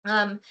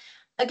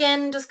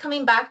 Again, just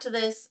coming back to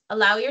this,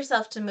 allow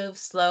yourself to move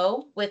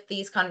slow with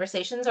these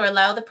conversations, or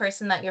allow the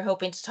person that you're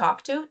hoping to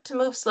talk to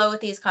move slow with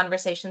these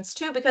conversations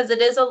too, because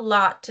it is a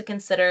lot to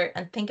consider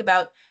and think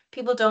about.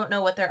 People don't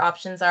know what their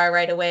options are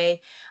right away.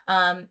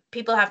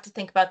 People have to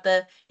think about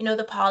the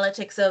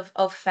politics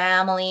of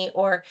family,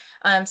 or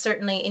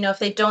certainly, if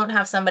they don't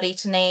have somebody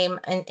to name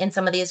in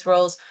some of these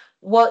roles,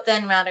 what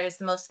then matters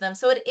the most to them.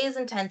 So it is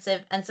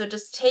intensive. And so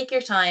just take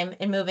your time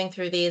in moving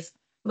through these.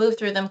 Move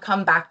through them,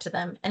 come back to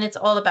them. And it's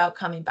all about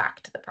coming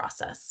back to the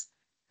process.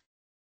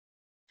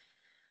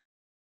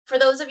 For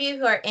those of you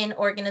who are in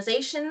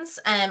organizations,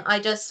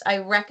 I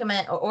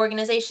recommend, or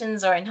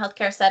organizations or in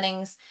healthcare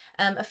settings,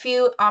 a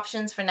few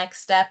options for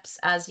next steps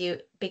as you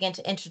begin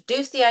to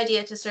introduce the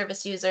idea to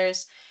service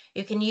users.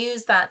 You can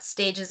use that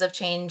stages of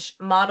change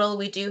model.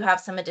 We do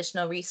have some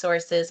additional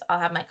resources. I'll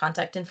have my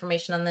contact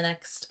information on the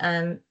next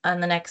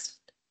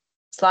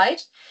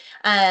slide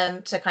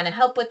to kind of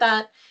help with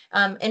that.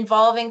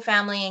 Involving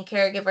family and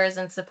caregivers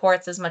and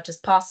supports as much as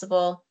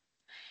possible.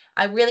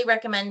 I really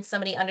recommend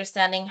somebody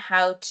understanding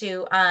how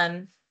to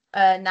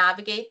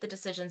navigate the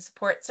decision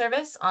support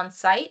service on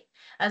site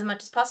as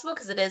much as possible,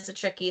 because it is a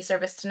tricky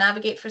service to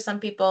navigate for some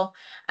people,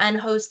 and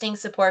hosting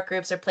support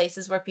groups or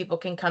places where people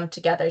can come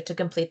together to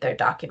complete their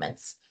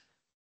documents.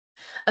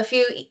 A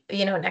few,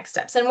 next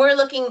steps. And we're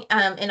looking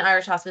in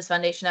Irish Hospice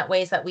Foundation at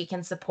ways that we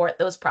can support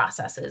those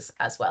processes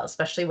as well,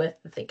 especially with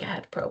the Think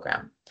Ahead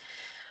program.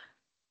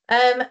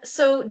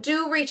 So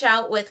do reach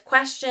out with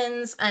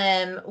questions,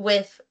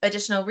 with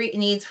additional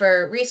needs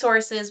for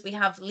resources. We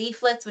have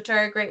leaflets, which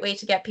are a great way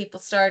to get people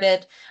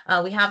started.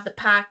 We have the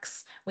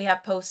packs, we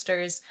have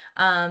posters,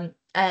 and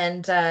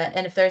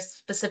if there's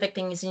specific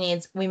things you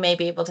need, we may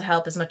be able to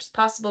help as much as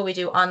possible. We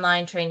do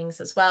online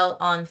trainings as well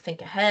on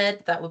Think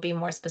Ahead. That will be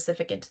more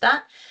specific into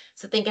that.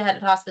 So Think Ahead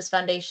at Hospice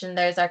Foundation,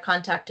 there's our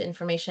contact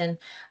information,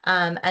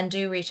 and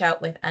do reach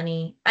out with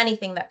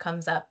anything that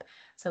comes up.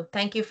 So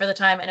thank you for the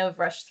time. I know we've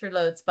rushed through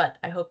loads, but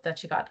I hope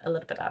that you got a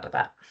little bit out of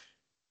that.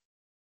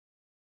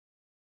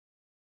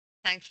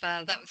 Thanks,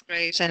 Val. That was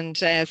great. And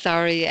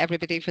sorry,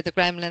 everybody, for the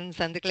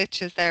gremlins and the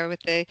glitches there with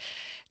the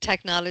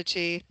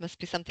technology. Must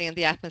be something in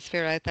the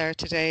atmosphere out there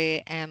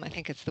today. I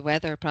think it's the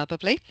weather,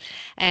 probably.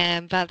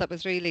 Val, that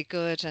was really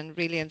good and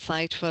really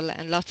insightful,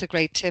 and lots of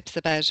great tips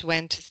about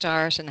when to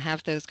start and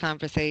have those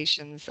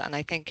conversations. And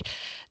I think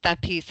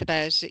that piece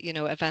about,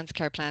 advanced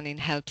care planning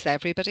helps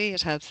everybody.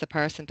 It helps the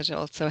person, but it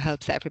also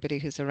helps everybody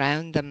who's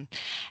around them.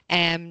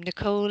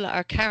 Nicole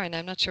or Karen,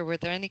 I'm not sure, were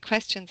there any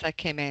questions that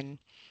came in?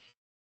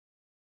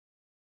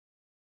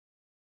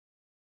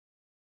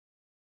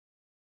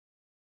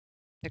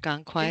 They're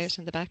gone quiet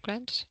in the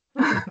background.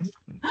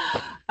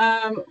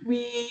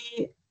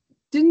 We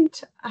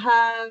didn't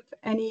have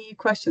any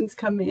questions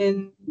come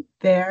in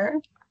there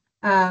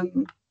at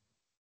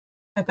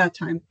that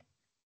time.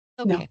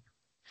 Okay. No.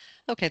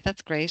 Okay,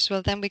 that's great.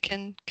 Well, then we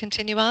can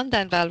continue on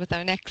then, Val, with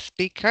our next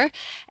speaker.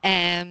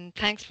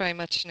 Thanks very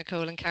much,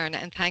 Nicole and Karen,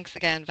 and thanks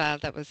again, Val.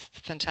 That was a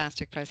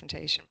fantastic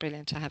presentation.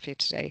 Brilliant to have you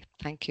today.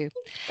 Thank you.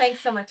 Thanks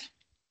so much.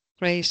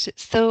 Great.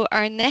 So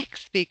our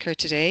next speaker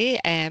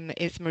today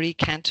is Marie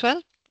Cantwell.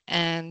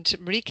 And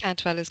Marie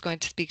Cantwell is going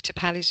to speak to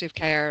palliative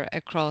care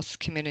across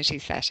community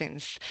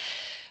settings.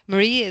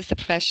 Marie is the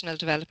Professional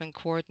Development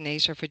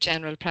Coordinator for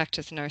General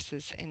Practice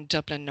Nurses in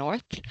Dublin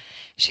North.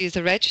 She is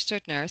a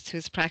registered nurse who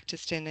has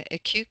practiced in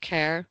acute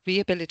care,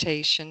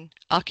 rehabilitation,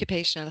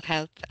 occupational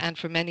health, and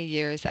for many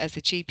years as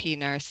a GP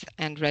nurse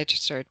and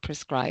registered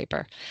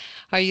prescriber.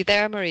 Are you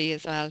there, Marie,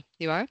 as well?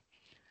 You are?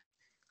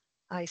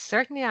 I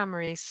certainly am,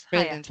 Marese.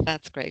 Brilliant, Hiya.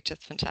 That's great,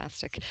 just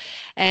fantastic.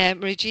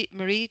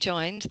 Marie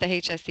joined the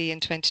HSE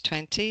in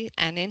 2020,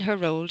 and in her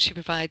role she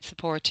provides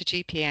support to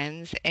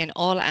GPNs in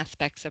all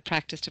aspects of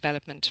practice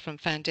development, from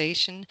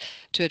foundation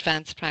to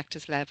advanced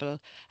practice level,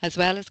 as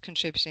well as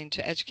contributing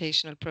to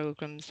educational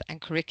programmes and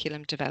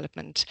curriculum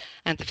development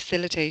and the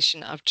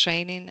facilitation of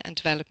training and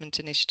development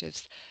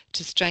initiatives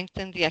to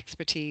strengthen the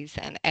expertise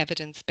and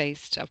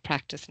evidence-based of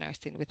practice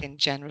nursing within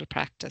general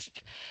practice.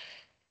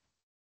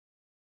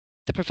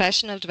 The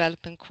Professional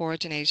Development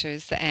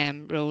Coordinator's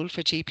role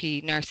for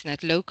GP nursing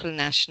at local,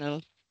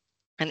 national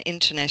and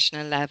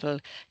international level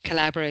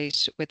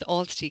collaborate with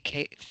all key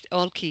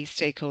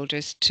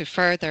stakeholders to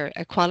further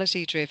a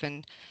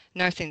quality-driven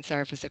nursing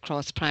service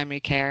across primary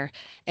care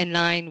in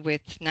line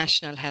with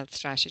National Health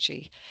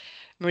Strategy.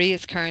 Marie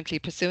is currently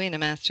pursuing a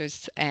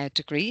master's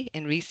degree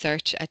in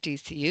research at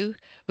DCU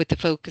with the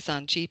focus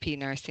on GP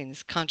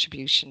nursing's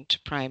contribution to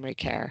primary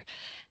care.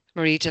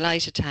 Marie,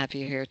 delighted to have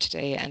you here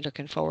today and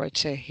looking forward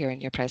to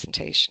hearing your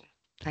presentation.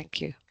 Thank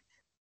you.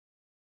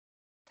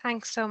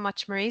 Thanks so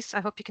much, Marese.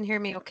 I hope you can hear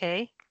me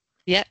okay.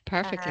 Yeah,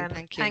 perfectly.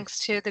 Thank you. Thanks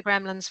to the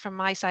gremlins from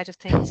my side of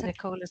things.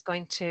 Nicole is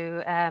going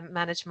to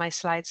manage my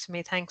slides for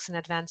me. Thanks in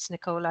advance,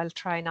 Nicole. I'll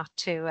try not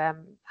to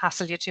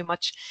hassle you too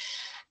much.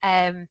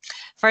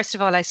 First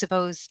of all, I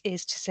suppose,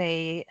 is to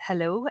say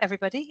hello,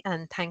 everybody,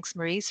 and thanks,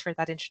 Marese, for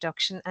that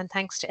introduction, and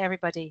thanks to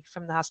everybody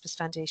from the Hospice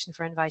Foundation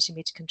for inviting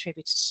me to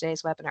contribute to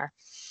today's webinar.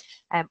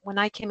 When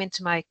I came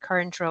into my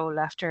current role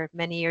after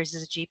many years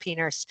as a GP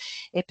nurse,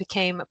 it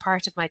became a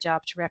part of my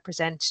job to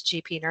represent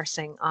GP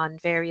nursing on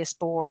various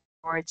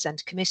boards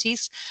and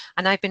committees,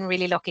 and I've been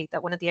really lucky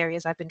that one of the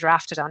areas I've been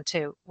drafted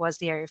onto was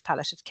the area of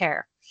palliative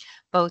care,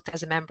 both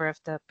as a member of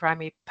the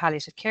Primary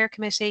Palliative Care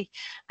Committee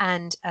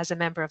and as a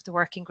member of the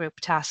working group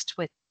tasked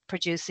with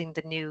producing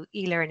the new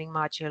e-learning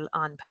module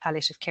on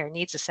palliative care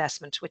needs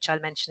assessment, which I'll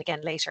mention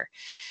again later.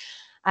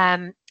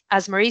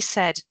 As Marie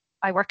said,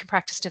 I work in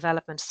practice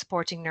development,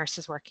 supporting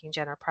nurses working in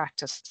general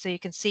practice. So you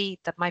can see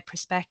that my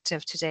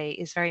perspective today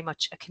is very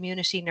much a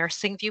community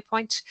nursing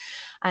viewpoint,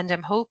 and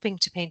I'm hoping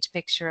to paint a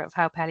picture of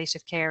how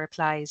palliative care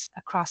applies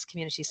across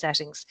community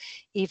settings,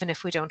 even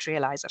if we don't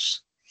realise it.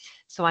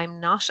 So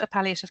I'm not a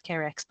palliative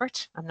care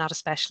expert, I'm not a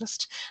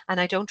specialist, and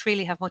I don't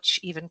really have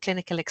much even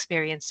clinical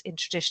experience in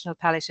traditional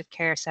palliative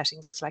care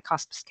settings like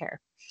hospice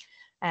care.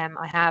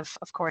 I have,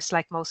 of course,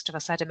 like most of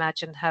us, I'd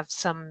imagine, have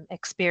some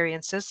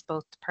experiences,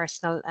 both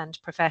personal and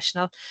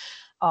professional,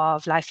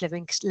 of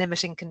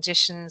life-limiting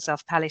conditions,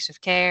 of palliative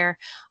care,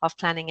 of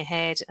planning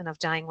ahead, and of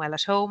dying well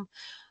at home.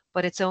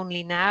 But it's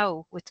only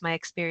now, with my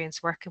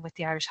experience working with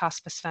the Irish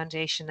Hospice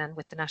Foundation and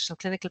with the National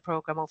Clinical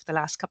Programme over the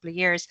last couple of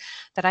years,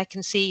 that I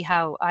can see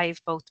how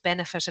I've both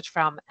benefited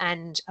from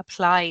and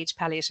applied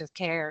palliative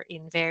care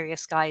in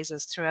various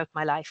guises throughout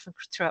my life and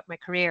throughout my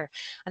career.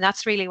 And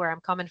that's really where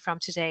I'm coming from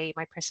today.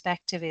 My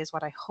perspective is,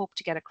 what I hope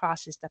to get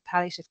across is that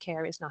palliative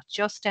care is not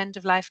just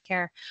end-of-life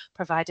care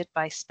provided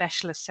by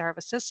specialist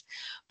services,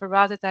 but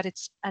rather that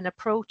it's an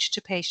approach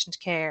to patient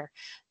care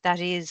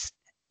that is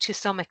to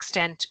some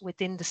extent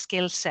within the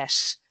skill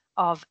set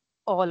of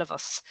all of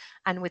us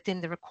and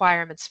within the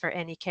requirements for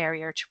any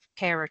carer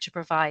to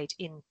provide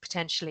in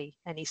potentially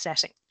any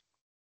setting.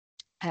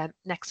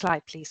 Next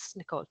slide, please,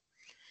 Nicole.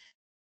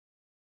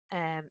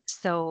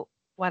 So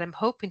what I'm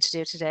hoping to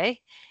do today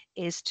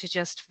is to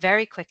just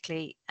very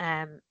quickly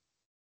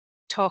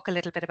talk a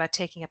little bit about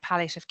taking a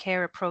palliative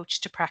care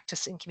approach to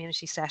practice in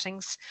community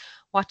settings.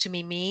 What do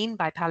we mean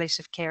by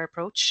palliative care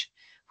approach?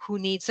 Who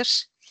needs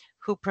it?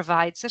 Who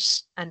provides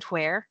it, and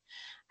where?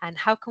 And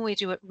how can we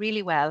do it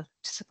really well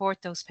to support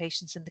those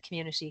patients in the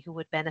community who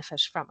would benefit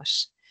from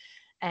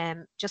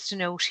it? Just a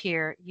note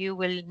here, you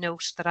will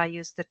note that I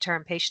use the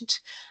term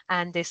patient,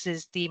 and this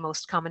is the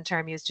most common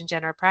term used in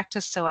general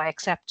practice. So I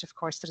accept, of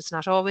course, that it's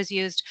not always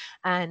used,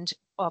 and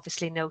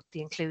obviously note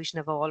the inclusion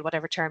of all,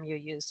 whatever term you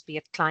use, be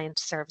it client,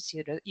 service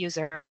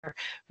user,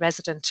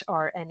 resident,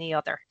 or any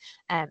other.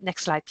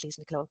 Next slide, please,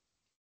 Nicole.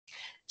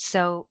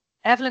 So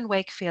Evelyn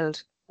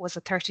Wakefield was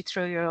a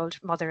 33-year-old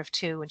mother of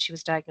two when she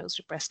was diagnosed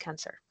with breast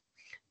cancer.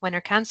 When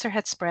her cancer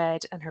had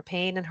spread and her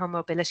pain and her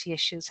mobility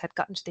issues had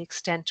gotten to the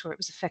extent where it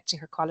was affecting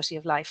her quality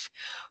of life,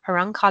 her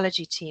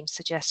oncology team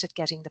suggested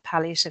getting the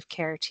palliative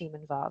care team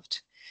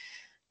involved.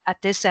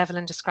 At this,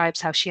 Evelyn describes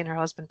how she and her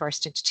husband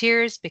burst into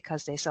tears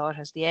because they saw it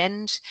as the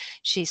end.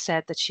 She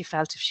said that she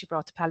felt if she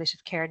brought the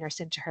palliative care nurse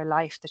into her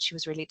life that she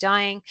was really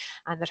dying,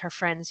 and that her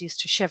friends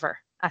used to shiver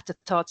at the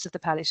thoughts of the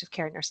palliative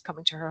care nurse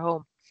coming to her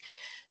home.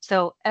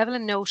 So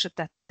Evelyn noted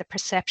that the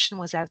perception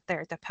was out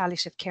there that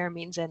palliative care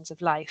means ends of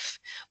life,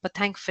 but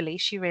thankfully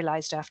she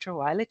realised after a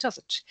while it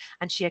doesn't,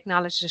 and she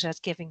acknowledged it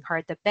as giving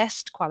her the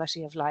best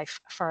quality of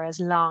life for as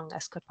long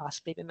as could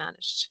possibly be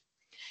managed.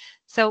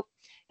 So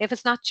if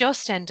it's not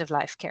just end of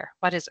life care,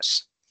 what is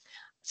it?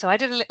 So I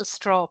did a little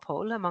straw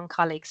poll among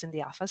colleagues in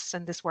the office,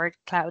 and this word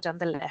cloud on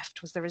the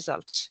left was the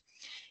result.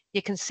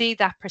 You can see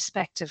that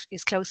perspective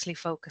is closely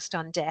focused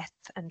on death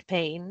and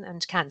pain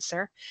and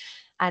cancer.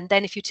 And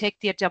then if you take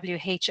the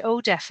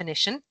WHO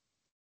definition,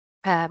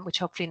 which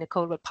hopefully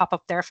Nicole will pop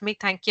up there for me,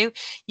 thank you,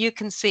 you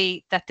can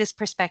see that this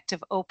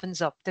perspective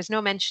opens up. There's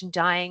no mention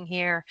dying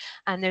here,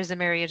 and there's a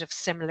myriad of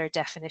similar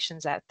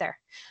definitions out there.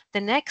 The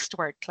next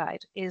word,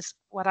 Clyde, is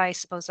what I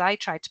suppose I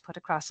tried to put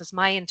across as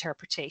my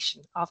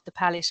interpretation of the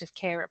palliative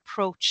care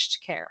approach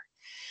to care.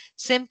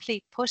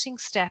 Simply putting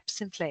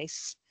steps in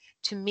place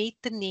to meet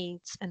the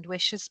needs and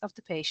wishes of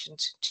the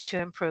patient to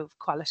improve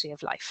quality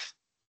of life.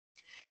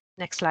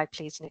 Next slide,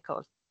 please,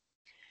 Nicole.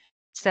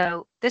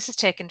 So this is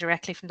taken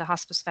directly from the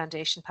Hospice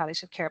Foundation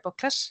Palliative Care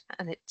booklet,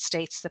 and it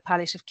states that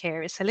palliative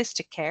care is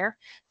holistic care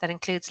that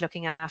includes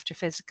looking after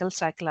physical,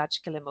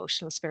 psychological,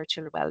 emotional,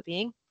 spiritual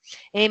well-being,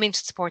 aiming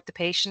to support the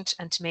patient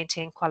and to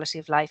maintain quality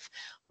of life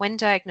when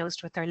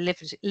diagnosed with or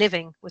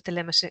living with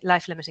a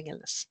life-limiting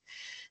illness.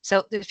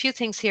 So there's a few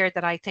things here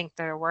that I think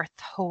that are worth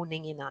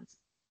honing in on.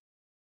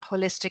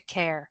 Holistic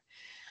care,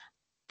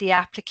 the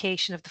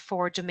application of the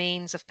 4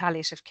 domains of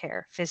palliative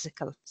care: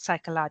 physical,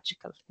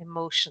 psychological,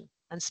 emotion,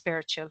 and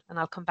spiritual, and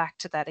I'll come back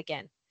to that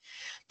again.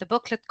 The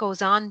booklet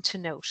goes on to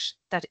note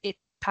that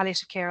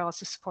palliative care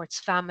also supports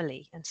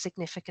family and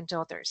significant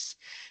others,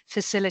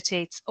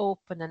 facilitates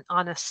open and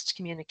honest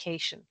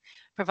communication,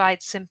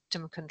 provides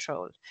symptom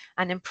control,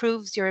 and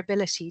improves your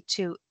ability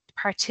to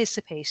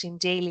participate in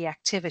daily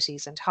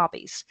activities and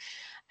hobbies,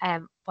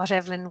 what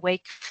Evelyn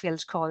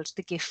Wakefield called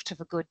the gift of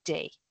a good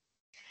day.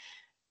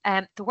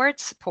 The word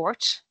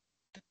support,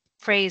 the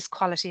phrase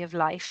quality of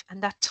life,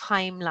 and that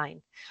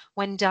timeline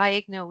when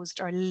diagnosed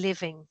or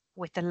living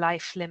with a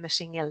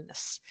life-limiting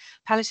illness.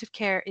 Palliative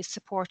care is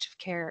supportive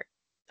care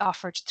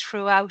offered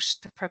throughout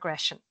the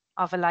progression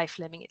of a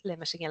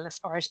life-limiting illness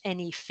or at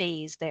any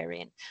phase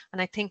therein.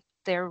 And I think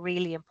they're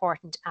really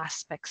important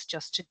aspects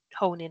just to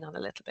hone in on a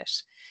little bit.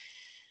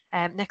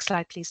 Next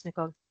slide, please,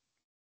 Nicole.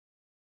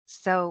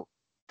 So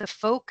the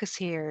focus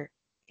here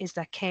is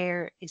that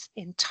care is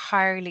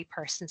entirely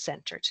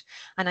person-centered.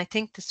 And I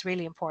think this is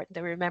really important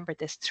that we remember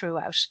this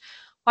throughout.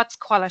 What's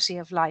quality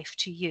of life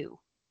to you?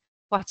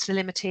 What's the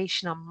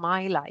limitation on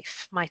my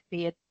life might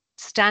be a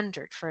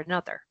standard for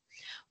another.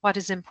 What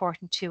is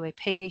important to a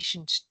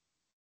patient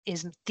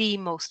is the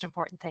most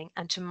important thing,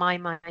 and to my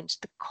mind,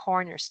 the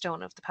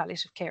cornerstone of the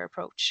palliative care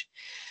approach.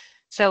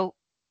 So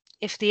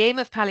if the aim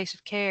of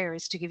palliative care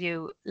is to give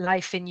you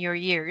life in your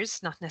years,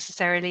 not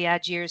necessarily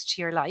add years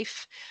to your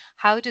life,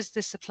 how does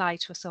this apply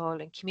to us all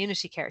in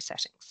community care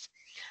settings?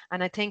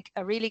 And I think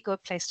a really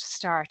good place to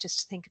start is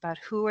to think about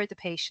who are the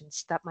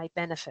patients that might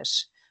benefit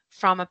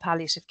from a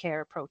palliative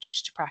care approach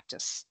to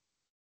practice.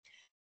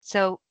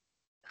 So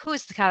who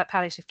is the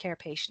palliative care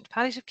patient?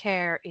 Palliative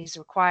care is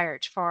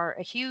required for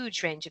a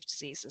huge range of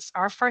diseases.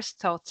 Our first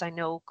thoughts, I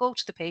know, go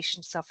to the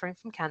patient suffering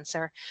from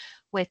cancer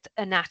with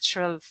a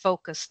natural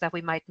focus that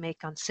we might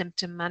make on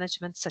symptom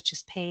management, such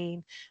as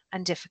pain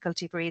and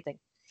difficulty breathing.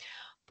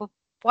 But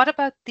what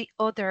about the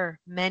other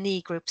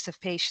many groups of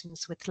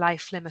patients with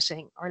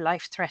life-limiting or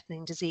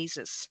life-threatening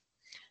diseases?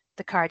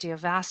 The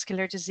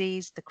cardiovascular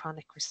disease, the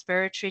chronic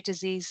respiratory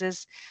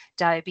diseases,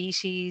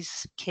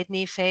 diabetes,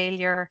 kidney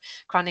failure,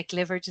 chronic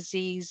liver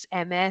disease,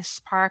 MS,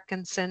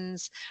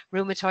 Parkinson's,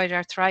 rheumatoid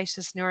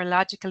arthritis,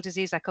 neurological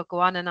disease. I could go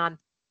on, and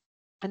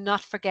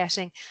not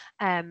forgetting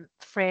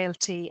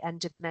frailty and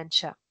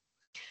dementia.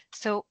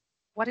 So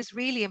what is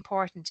really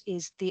important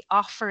is the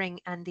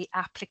offering and the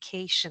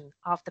application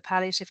of the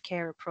palliative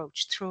care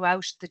approach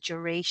throughout the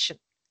duration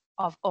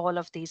of all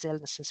of these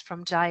illnesses,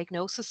 from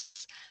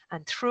diagnosis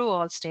and through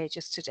all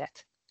stages to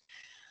death.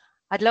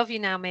 I'd love you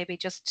now maybe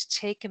just to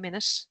take a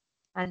minute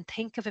and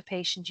think of a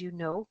patient you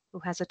know who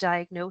has a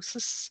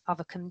diagnosis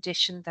of a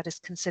condition that is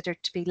considered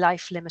to be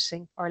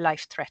life-limiting or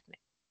life-threatening.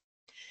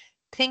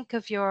 Think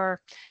of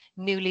your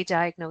newly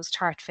diagnosed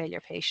heart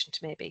failure patient,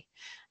 maybe,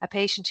 a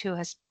patient who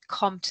has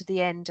come to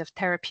the end of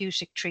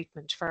therapeutic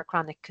treatment for a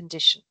chronic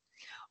condition,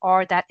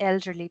 or that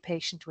elderly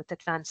patient with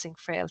advancing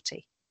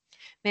frailty.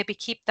 Maybe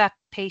keep that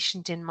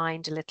patient in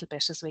mind a little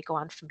bit as we go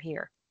on from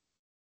here.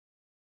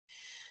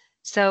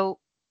 So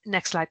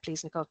next slide,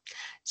 please, Nicole.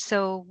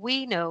 So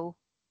we know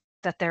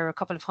that there are a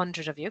couple of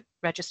hundred of you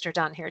registered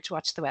on here to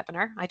watch the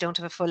webinar. I don't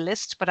have a full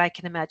list, but I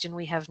can imagine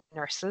we have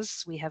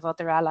nurses, we have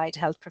other allied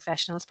health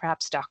professionals,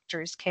 perhaps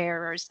doctors,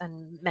 carers,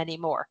 and many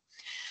more.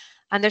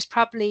 And there's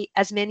probably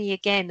as many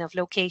again of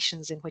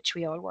locations in which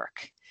we all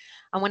work.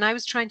 And when I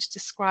was trying to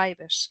describe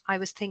it, I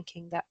was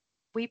thinking that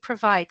we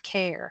provide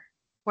care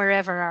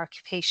wherever our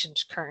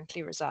patient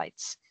currently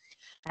resides.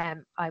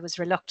 I was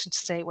reluctant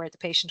to say where the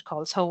patient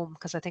calls home,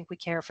 because I think we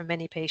care for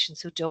many patients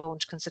who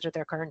don't consider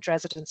their current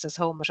residence as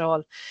home at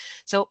all.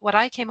 So what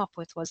I came up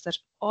with was that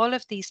all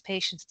of these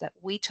patients that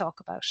we talk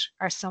about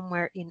are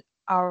somewhere in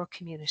our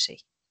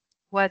community,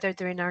 whether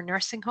they're in our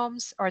nursing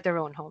homes or their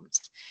own homes,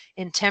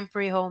 in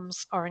temporary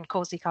homes or in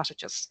cosy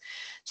cottages.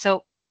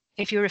 So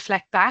if you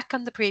reflect back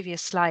on the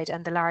previous slide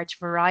and the large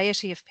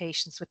variety of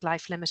patients with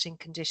life-limiting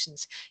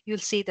conditions, you'll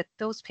see that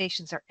those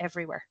patients are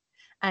everywhere,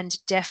 and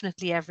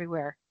definitely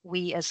everywhere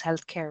we as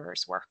health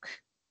carers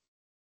work.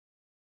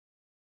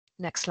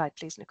 Next slide,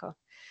 please, Nicole.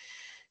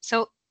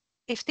 So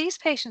if these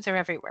patients are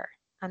everywhere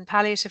and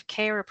palliative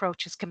care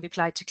approaches can be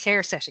applied to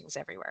care settings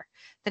everywhere,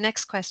 the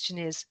next question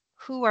is,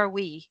 who are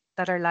we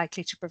that are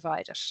likely to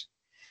provide it?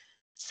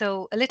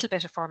 So a little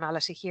bit of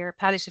formality here.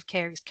 Palliative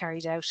care is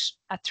carried out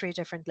at 3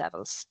 different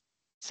levels.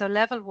 So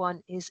level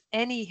 1 is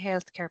any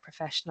healthcare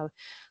professional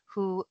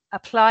who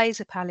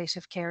applies a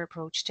palliative care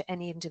approach to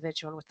any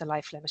individual with a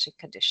life-limiting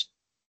condition.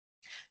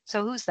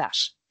 So who's that?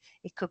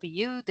 It could be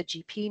you, the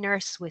GP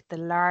nurse with the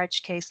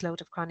large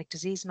caseload of chronic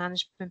disease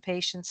management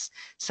patients,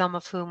 some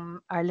of whom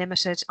are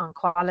limited on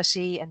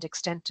quality and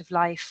extent of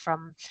life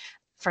from,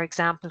 for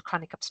example,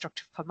 chronic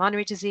obstructive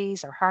pulmonary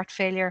disease or heart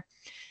failure.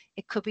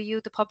 It could be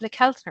you, the public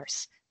health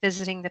nurse,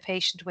 visiting the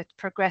patient with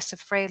progressive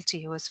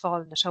frailty who has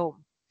fallen at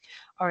home.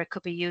 Or it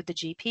could be you, the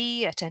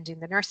GP, attending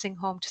the nursing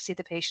home to see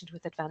the patient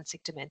with advancing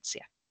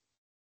dementia.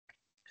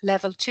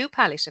 Level 2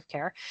 palliative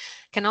care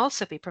can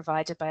also be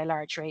provided by a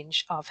large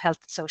range of health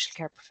and social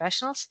care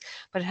professionals,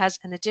 but it has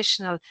an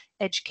additional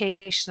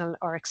educational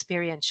or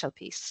experiential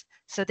piece.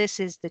 So this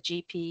is the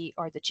GP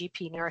or the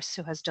GP nurse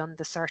who has done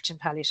the cert in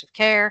palliative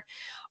care,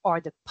 or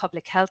the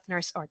public health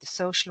nurse or the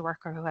social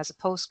worker who has a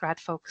postgrad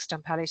focused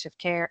on palliative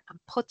care and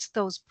puts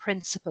those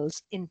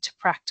principles into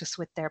practice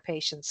with their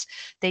patients.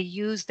 They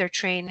use their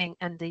training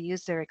and they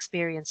use their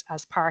experience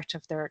as part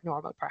of their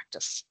normal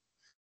practice.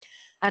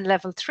 And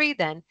level 3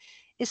 then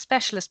is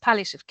specialist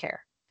palliative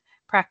care,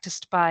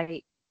 practiced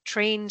by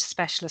trained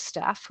specialist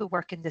staff who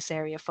work in this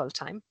area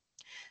full-time.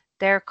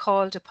 They're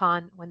called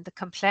upon when the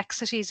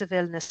complexities of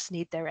illness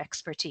need their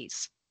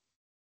expertise.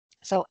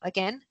 So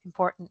again,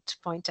 important to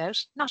point out,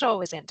 not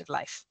always end of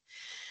life.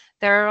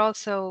 There are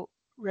also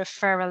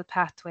referral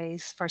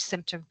pathways for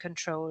symptom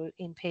control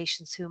in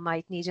patients who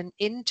might need an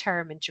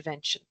interim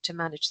intervention to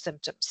manage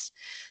symptoms.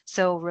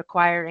 So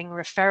requiring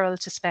referral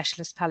to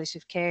specialist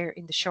palliative care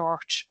in the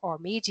short or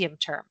medium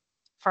term,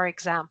 for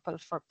example,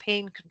 for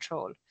pain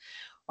control,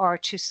 or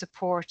to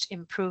support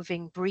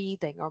improving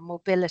breathing or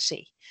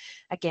mobility,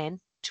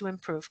 again, to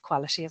improve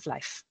quality of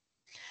life.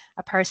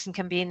 A person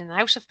can be in and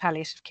out of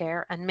palliative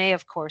care and may,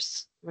 of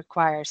course,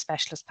 require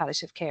specialist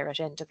palliative care at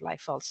end of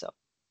life also.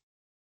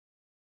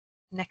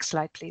 Next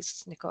slide,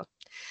 please, Nicole.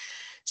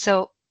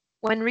 So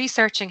when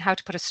researching how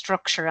to put a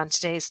structure on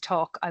today's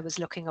talk, I was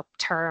looking up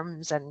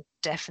terms and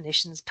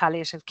definitions,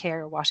 palliative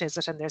care, what is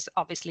it? And there's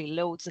obviously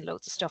loads and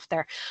loads of stuff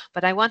there.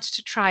 But I wanted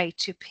to try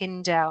to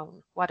pin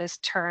down what is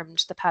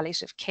termed the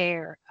palliative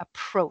care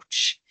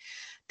approach.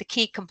 the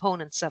key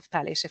components of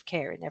palliative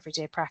care in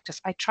everyday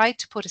practice, I tried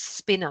to put a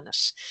spin on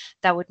it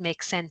that would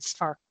make sense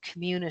for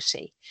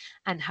community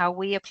and how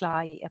we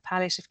apply a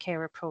palliative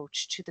care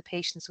approach to the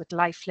patients with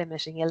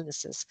life-limiting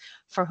illnesses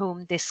for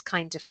whom this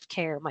kind of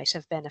care might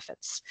have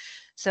benefits.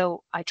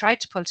 So I tried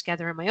to pull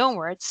together in my own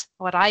words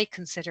what I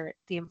consider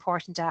the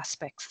important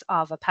aspects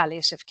of a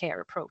palliative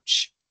care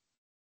approach.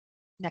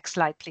 Next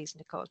slide, please,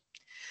 Nicole.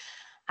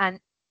 And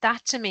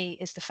that to me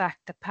is the fact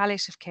that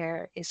palliative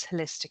care is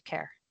holistic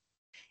care.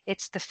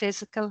 It's the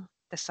physical,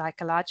 the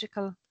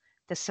psychological,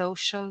 the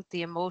social,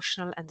 the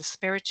emotional, and the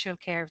spiritual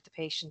care of the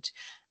patient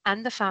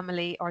and the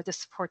family or the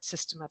support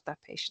system of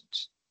that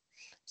patient.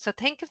 So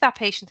think of that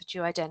patient that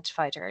you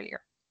identified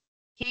earlier.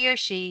 He or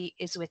she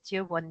is with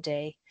you one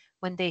day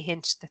when they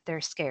hint that they're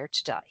scared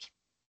to die.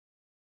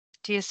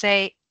 Do you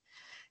say,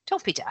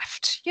 don't be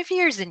daft, you've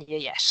years in you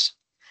yet?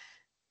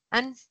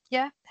 And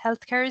yeah,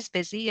 healthcare is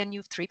busy and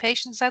you've 3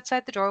 patients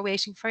outside the door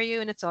waiting for you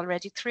and it's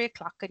already 3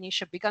 o'clock and you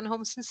should be gone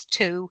home since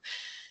 2.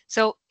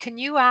 So can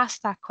you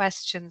ask that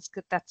question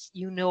that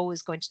you know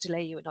is going to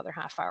delay you another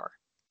half hour?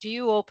 Do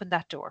you open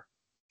that door?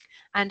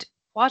 And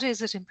what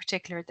is it in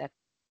particular that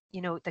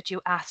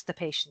you ask the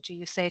patient? Do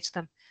you say to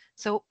them,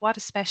 so what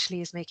especially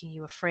is making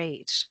you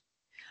afraid?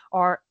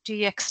 Or do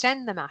you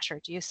extend the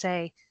matter? Do you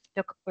say,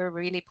 look, we're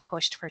really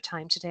pushed for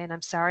time today and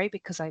I'm sorry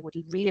because I would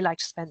really like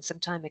to spend some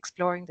time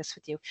exploring this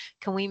with you.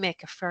 Can we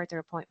make a further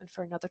appointment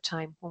for another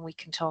time when we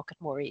can talk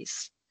at more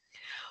ease?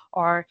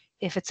 Or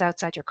if it's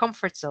outside your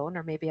comfort zone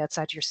or maybe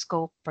outside your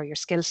scope or your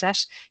skill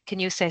set, can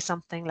you say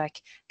something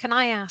like, can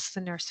I ask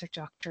the nurse or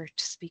doctor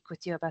to speak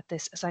with you about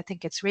this, as I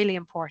think it's really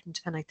important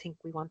and I think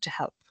we want to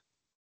help?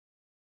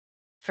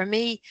 For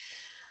me,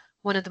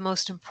 one of the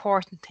most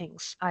important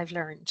things I've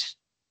learned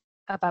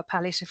about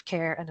palliative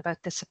care and about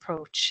this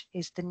approach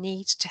is the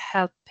need to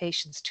help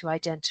patients to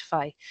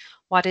identify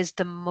what is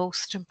the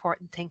most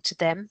important thing to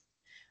them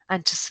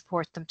and to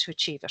support them to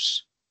achieve it.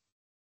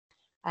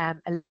 A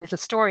little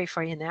story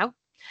for you now.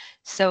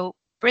 So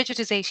Bridget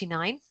is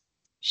 89.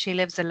 She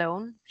lives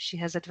alone. She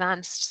has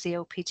advanced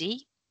COPD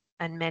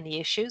and many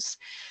issues.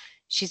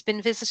 She's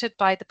been visited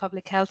by the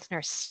public health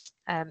nurse.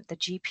 The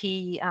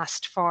GP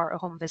asked for a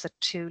home visit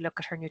to look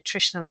at her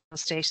nutritional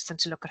status and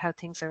to look at how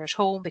things are at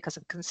home because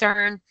of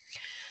concern.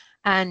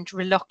 And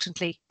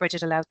reluctantly,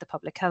 Bridget allowed the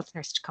public health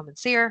nurse to come and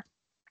see her.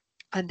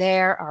 And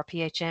there, our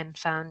PHN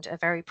found a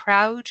very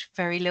proud,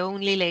 very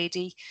lonely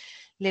lady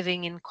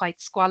living in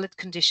quite squalid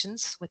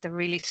conditions with a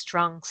really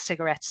strong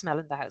cigarette smell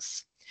in the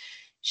house.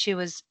 She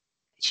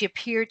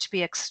appeared to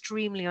be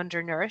extremely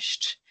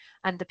undernourished,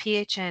 and the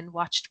PHN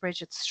watched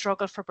Bridget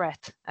struggle for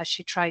breath as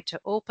she tried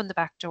to open the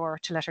back door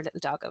to let her little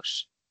dog out.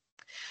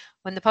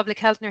 When the public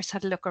health nurse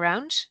had a look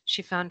around,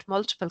 she found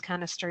multiple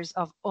canisters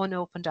of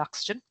unopened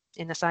oxygen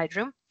in a side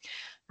room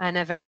and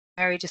a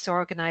very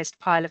disorganized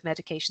pile of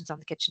medications on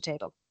the kitchen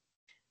table.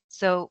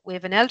 So we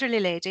have an elderly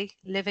lady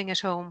living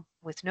at home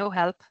with no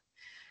help,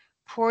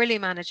 poorly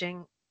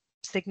managing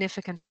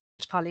significant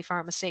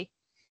polypharmacy,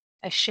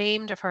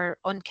 ashamed of her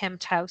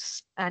unkempt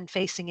house and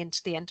facing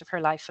into the end of her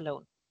life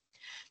alone.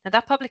 Now,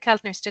 that public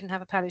health nurse didn't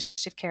have a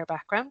palliative care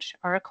background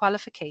or a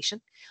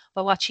qualification,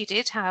 but what she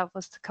did have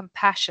was the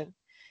compassion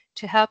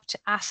to help to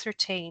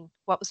ascertain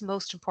what was the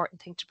most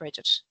important thing to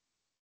Bridget.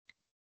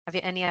 Have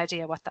you any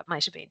idea what that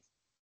might have been?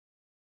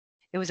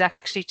 It was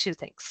actually 2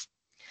 things.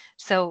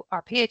 So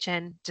our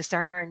PHN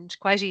discerned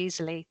quite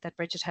easily that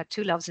Bridget had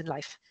 2 loves in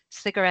life,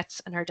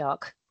 cigarettes and her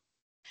dog.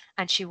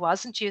 And she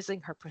wasn't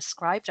using her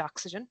prescribed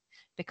oxygen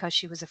because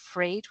she was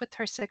afraid with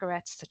her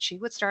cigarettes that she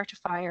would start a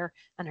fire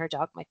and her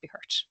dog might be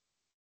hurt.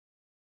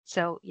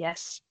 So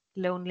yes,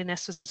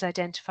 loneliness was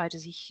identified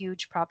as a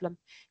huge problem,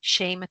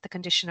 shame at the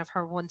condition of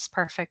her once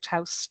perfect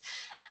house,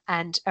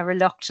 and a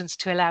reluctance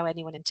to allow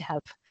anyone in to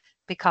help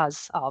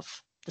because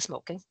of the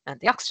smoking and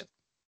the oxygen.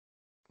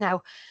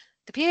 Now,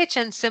 the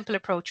PHN's simple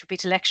approach would be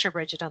to lecture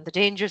Bridget on the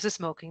dangers of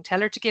smoking,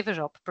 tell her to give it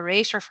up,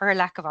 berate her for her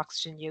lack of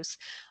oxygen use,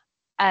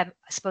 I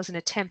suppose an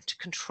attempt to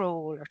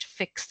control or to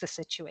fix the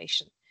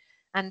situation.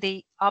 And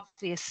the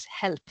obvious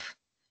help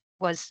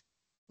was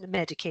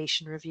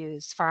medication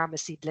reviews,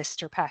 pharmacy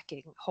blister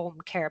packing, home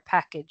care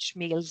package,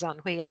 meals on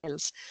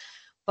wheels.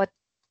 But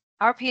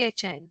our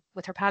PHN,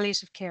 with her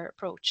palliative care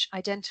approach,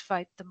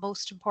 identified the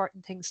most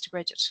important things to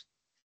Bridget: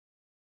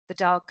 the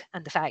dog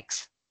and the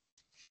fags.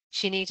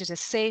 She needed a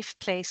safe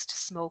place to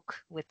smoke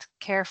with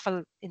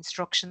careful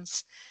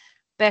instructions,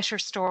 better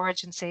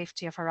storage and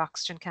safety of her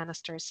oxygen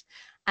canisters,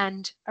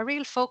 and a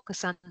real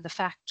focus on the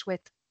fact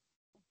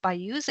by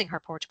using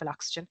her portable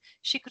oxygen,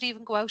 she could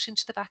even go out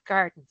into the back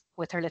garden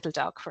with her little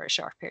dog for a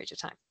short period of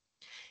time.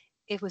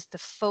 It was the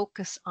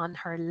focus on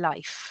her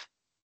life,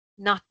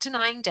 not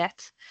denying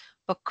death,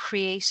 but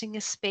creating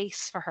a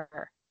space for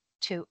her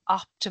to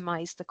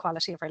optimize the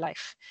quality of her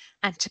life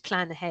and to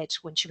plan ahead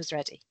when she was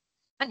ready.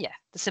 And yeah,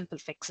 the simple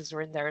fixes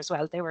were in there as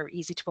well. They were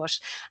easy to put,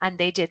 and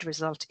they did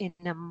result in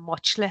a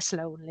much less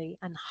lonely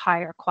and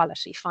higher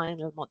quality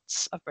final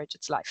months of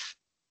Bridget's life.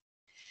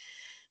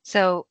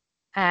 So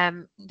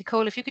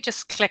Nicole, if you could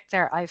just click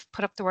there, I've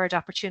put up the word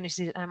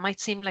opportunity. It might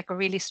seem like a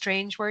really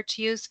strange word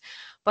to use,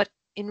 but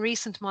in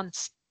recent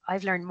months,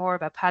 I've learned more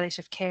about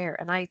palliative care,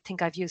 and I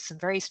think I've used some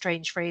very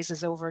strange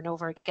phrases over and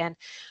over again,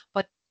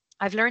 but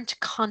I've learned to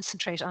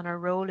concentrate on our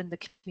role in the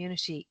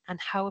community and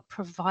how it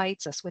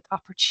provides us with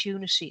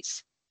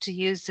opportunities to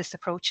use this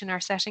approach in our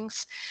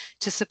settings,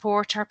 to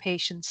support our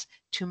patients,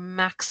 to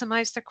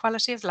maximize their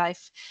quality of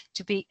life,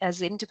 to be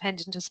as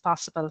independent as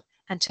possible,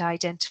 and to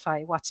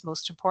identify what's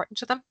most important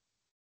to them.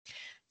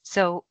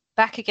 So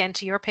back again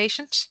to your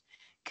patient,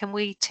 can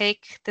we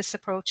take this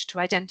approach to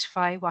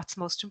identify what's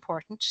most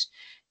important,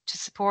 to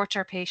support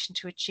our patient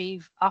to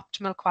achieve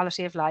optimal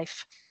quality of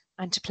life,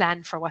 and to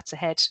plan for what's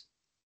ahead?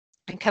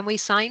 And can we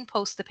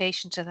signpost the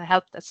patient to the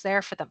help that's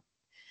there for them?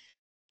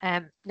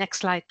 Next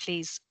slide,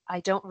 please. I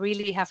don't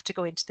really have to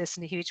go into this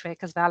in a huge way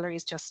because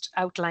Valerie's just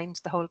outlined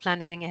the whole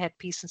planning ahead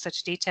piece in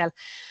such detail.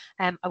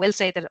 I will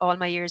say that all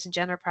my years in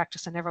general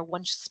practice, I never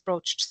once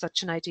broached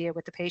such an idea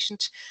with the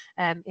patient.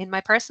 In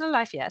my personal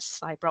life, yes,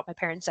 I brought my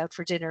parents out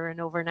for dinner and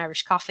over an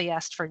Irish coffee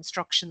asked for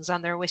instructions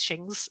on their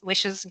wishes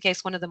in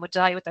case one of them would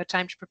die without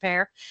time to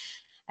prepare.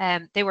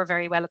 They were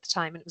very well at the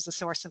time, and it was a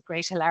source of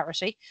great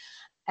hilarity.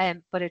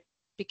 But it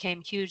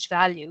became huge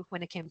value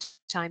when it came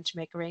time to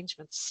make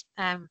arrangements.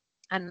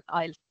 And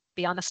I'll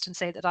be honest and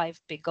say that I've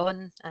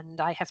begun and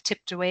I have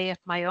tipped away at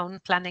my own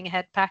planning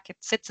ahead pack. It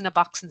sits in a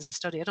box in the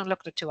study. I don't look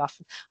at it too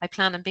often. I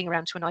plan on being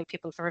around to annoy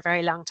people for a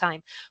very long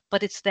time,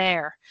 but it's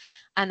there.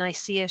 And I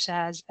see it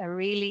as a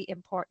really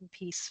important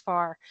piece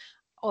for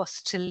us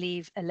to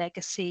leave a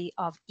legacy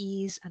of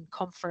ease and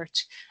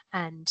comfort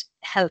and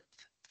help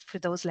for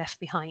those left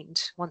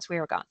behind once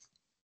we're gone.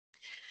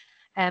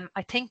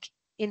 I think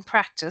in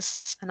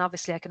practice, and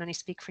obviously I can only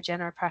speak for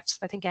general practice,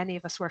 I think any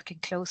of us working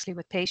closely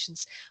with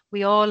patients,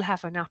 we all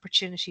have an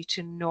opportunity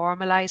to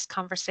normalize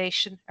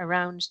conversation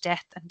around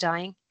death and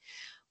dying.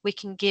 We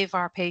can give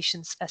our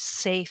patients a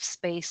safe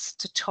space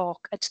to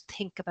talk and to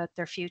think about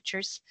their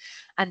futures.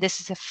 And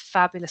this is a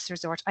fabulous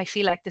resort. I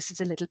feel like this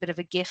is a little bit of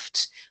a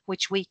gift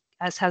which we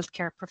as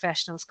healthcare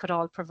professionals could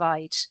all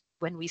provide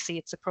when we see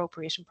it's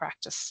appropriate in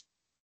practice.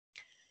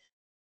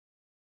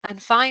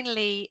 And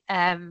finally,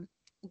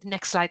 the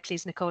next slide,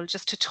 please, Nicole,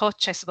 just to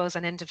touch, I suppose,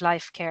 on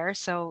end-of-life care.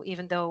 So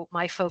even though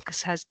my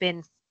focus has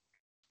been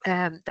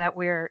that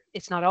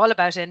it's not all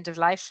about end of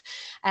life,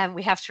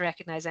 we have to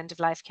recognize end of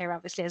life care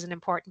obviously as an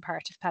important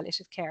part of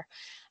palliative care.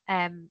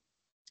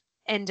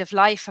 End of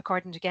life,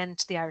 according again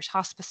to the Irish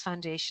Hospice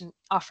Foundation,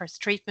 offers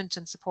treatment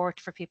and support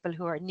for people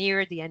who are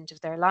near the end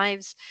of their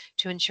lives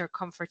to ensure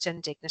comfort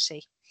and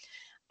dignity.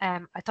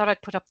 I thought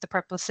I'd put up the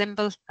purple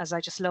symbol as I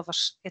just love it.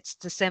 It's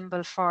the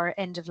symbol for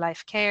end of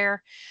life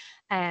care.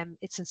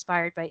 It's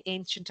inspired by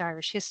ancient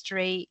Irish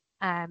history.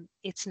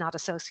 It's not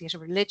associated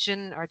with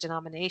religion or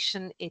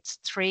denomination. It's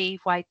 3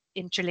 white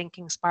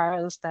interlinking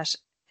spirals that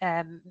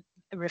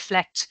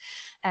reflect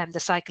the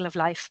cycle of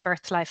life,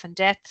 birth, life, and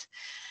death.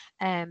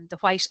 The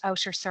white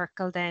outer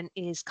circle then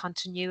is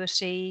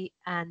continuity,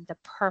 and the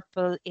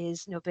purple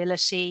is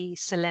nobility,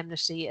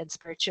 solemnity, and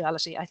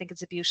spirituality. I think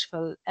it's a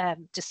beautiful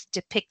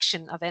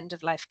depiction of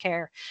end-of-life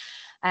care.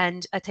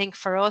 And I think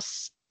for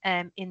us,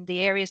 in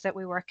the areas that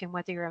we work in,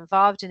 whether you're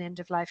involved in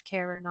end-of-life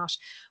care or not,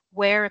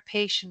 whether a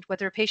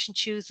patient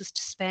chooses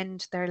to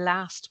spend their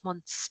last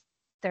months,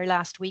 their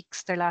last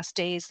weeks, their last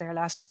days, their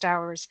last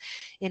hours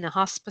in a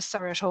hospice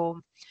or at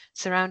home,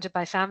 surrounded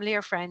by family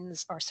or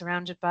friends, or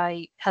surrounded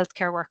by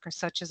healthcare workers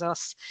such as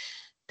us,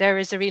 there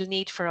is a real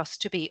need for us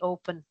to be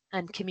open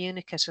and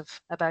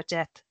communicative about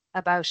death,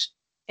 about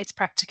its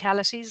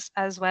practicalities,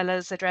 as well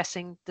as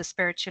addressing the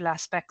spiritual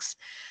aspects,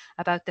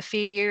 about the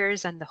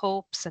fears and the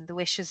hopes and the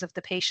wishes of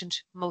the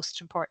patient,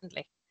 most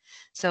importantly.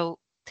 So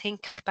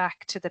think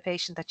back to the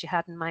patient that you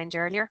had in mind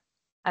earlier.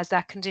 As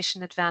that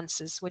condition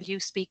advances, will you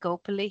speak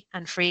openly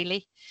and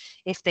freely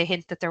if they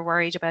hint that they're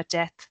worried about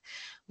death?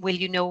 Will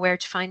you know where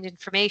to find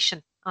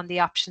information on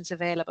the options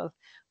available?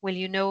 Will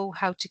you know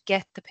how to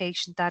get the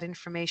patient that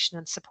information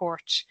and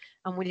support?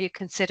 And will you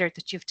consider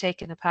that you've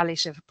taken a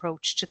palliative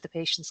approach to the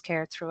patient's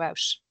care throughout?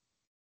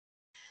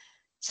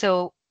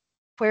 So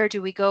where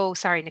do we go?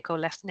 Sorry, Nicole,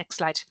 next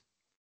slide.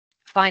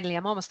 Finally,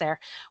 I'm almost there.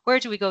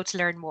 Where do we go to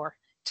learn more,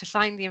 to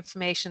find the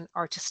information,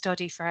 or to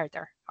study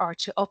further, or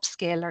to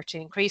upskill, or to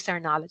increase our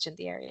knowledge in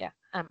the area?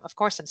 Of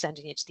course, I'm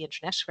sending you to the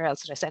internet. Where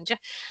else would I send you?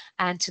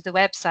 And to the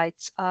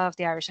websites of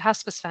the Irish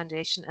Hospice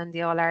Foundation and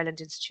the All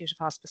Ireland Institute of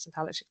Hospice and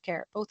Palliative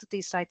Care. Both of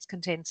these sites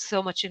contain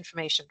so much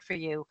information for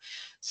you.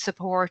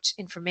 Support,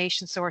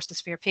 information sources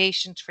for your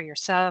patient, for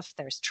yourself.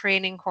 There's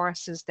training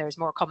courses. There's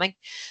more coming.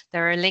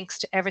 There are links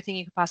to everything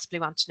you could possibly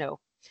want to know.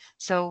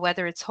 So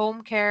whether it's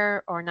home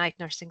care or night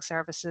nursing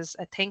services,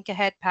 a think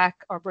ahead pack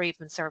or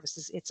bereavement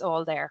services, it's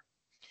all there.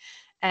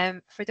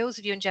 For those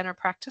of you in general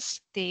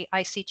practice, the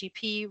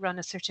ICGP run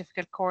a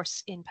certificate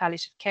course in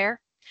palliative care.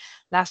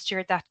 Last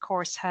year, that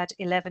course had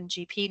 11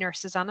 GP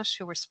nurses on it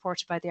who were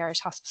supported by the Irish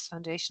Hospice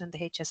Foundation and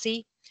the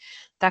HSE.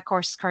 That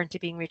course is currently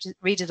being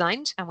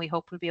redesigned, and we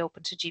hope will be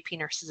open to GP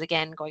nurses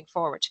again going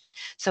forward.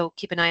 So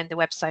keep an eye on the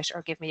website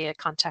or give me a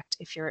contact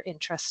if you're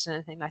interested in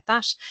anything like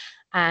that.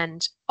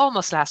 And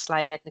almost last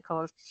slide,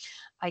 Nicole,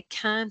 I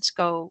can't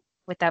go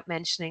without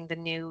mentioning the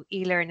new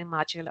e-learning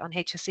module on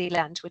HSE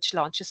Land, which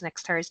launches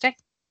next Thursday.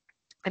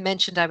 I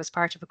mentioned I was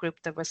part of a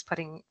group that was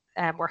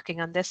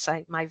working on this,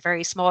 my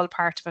very small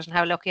part of it, and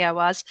how lucky I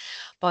was.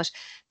 But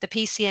the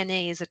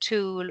PCNA is a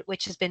tool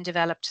which has been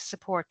developed to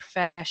support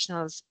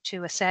professionals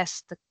to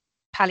assess the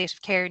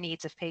palliative care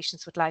needs of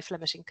patients with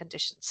life-limiting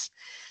conditions.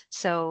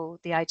 So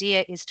the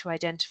idea is to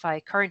identify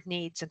current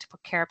needs and to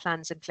put care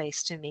plans in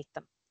place to meet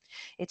them.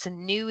 It's a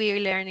new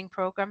e-learning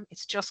program.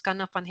 It's just gone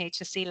up on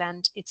HSE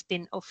Land. It's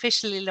been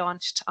officially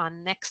launched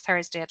on next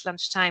Thursday at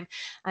lunchtime.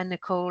 And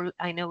Nicole,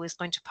 I know, is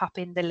going to pop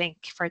in the link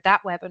for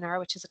that webinar,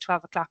 which is at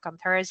 12 o'clock on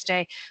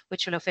Thursday,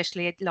 which will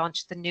officially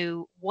launch the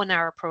new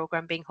 1-hour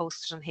program being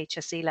hosted on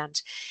HSE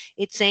Land.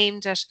 It's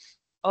aimed at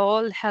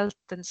all health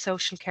and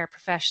social care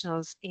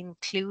professionals,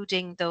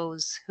 including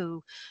those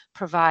who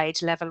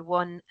provide level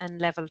 1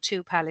 and level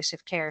 2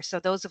 palliative care. So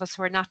those of us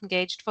who are not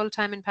engaged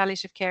full-time in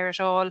palliative care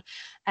at all,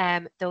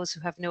 those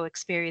who have no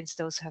experience,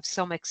 those who have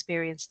some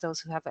experience,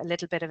 those who have a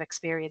little bit of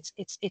experience,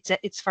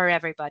 it's for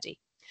everybody.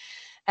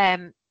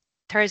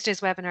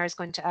 Thursday's webinar is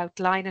going to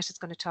outline it. It's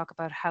going to talk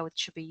about how it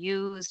should be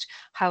used,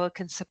 how it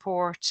can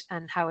support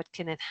and how it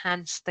can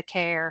enhance the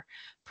care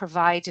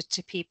provided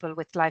to people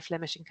with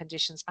life-limiting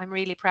conditions. I'm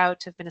really proud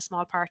to have been a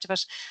small part of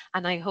it,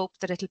 and I hope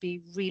that it'll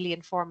be really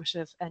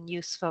informative and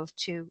useful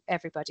to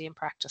everybody in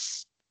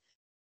practice.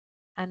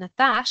 And at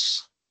that,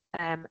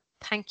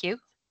 thank you.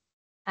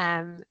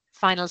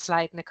 Final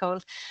slide, Nicole.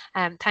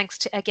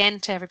 Thanks again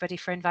to everybody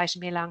for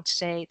inviting me along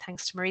today.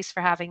 Thanks to Marese for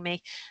having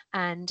me.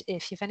 And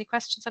if you have any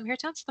questions, I'm here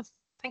to answer them.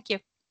 Thank you.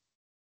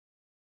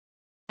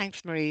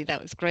 Thanks, Marie.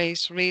 That was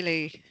great.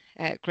 Really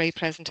great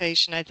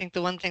presentation. I think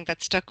the one thing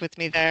that stuck with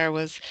me there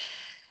was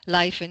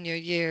life in your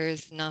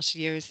years, not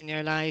years in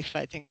your life.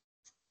 I think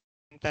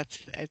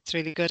it's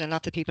really good, and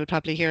lots of people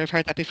probably here have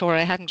heard that before.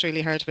 I hadn't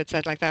really heard of it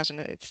said like that,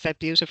 and it's said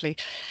beautifully.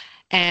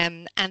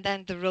 And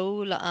then the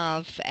role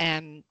of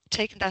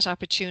taking that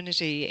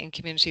opportunity in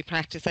community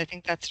practice, I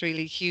think that's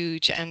really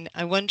huge. And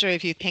I wonder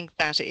if you think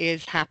that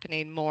is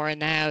happening more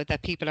now,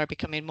 that people are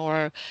becoming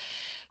more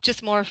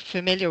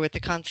familiar with the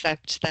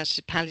concept that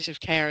palliative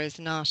care is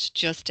not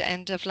just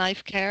end of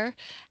life care.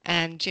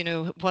 And, you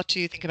know, what do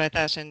you think about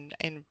that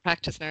in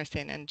practice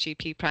nursing and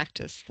GP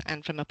practice,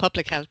 and from a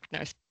public health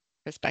nurse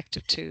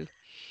perspective too?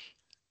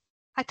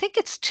 I think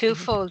it's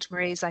twofold,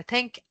 Marese. I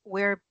think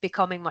we're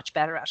becoming much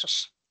better at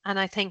it. And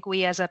I think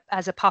we as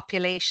a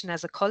population,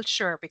 as a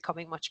culture, are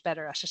becoming much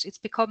better at it. It's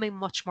becoming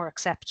much more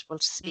acceptable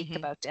to speak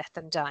about death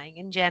and dying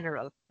in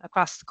general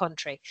across the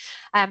country.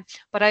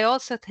 But I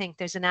also think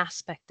there's an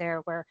aspect there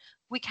where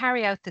we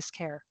carry out this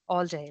care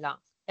all day long,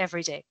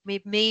 every day.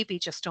 We maybe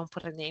just don't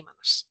put a name on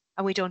it,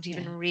 and we don't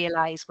even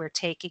realize we're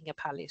taking a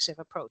palliative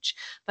approach.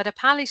 But a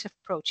palliative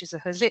approach is a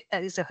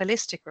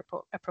holistic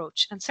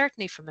approach, and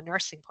certainly from a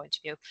nursing point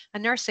of view, a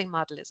nursing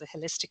model is a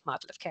holistic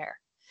model of care.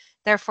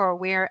 Therefore,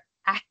 we're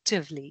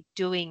actively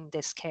doing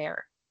this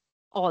care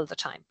all the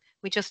time.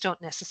 We just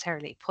don't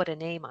necessarily put a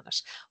name on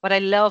it. What I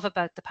love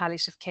about the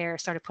palliative care,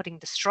 sort of putting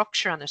the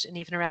structure on it, and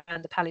even around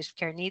the palliative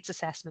care needs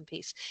assessment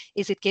piece,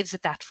 is it gives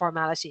it that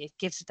formality. It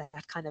gives it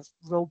that kind of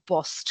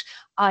robust,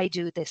 I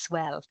do this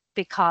well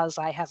because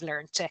I have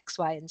learned X,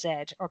 Y, and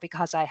Z, or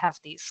because I have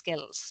these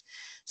skills.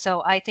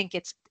 So I think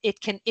it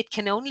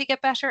can only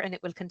get better, and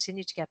it will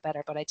continue to get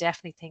better. But I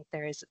definitely think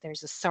there's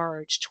a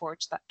surge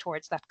towards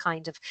that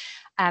kind of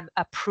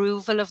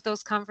approval of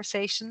those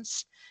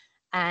conversations,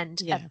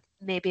 and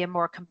maybe a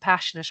more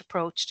compassionate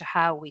approach to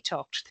how we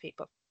talk to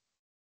people.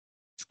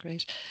 That's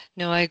great.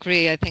 No, I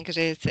agree. I think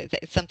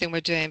it's something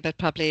we're doing, but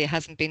probably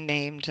hasn't been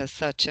named as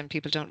such, and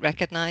people don't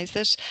recognise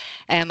it.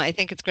 I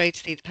think it's great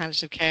to see the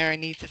palliative care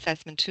needs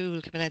assessment tool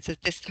coming out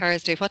this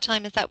Thursday. What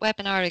time is that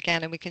webinar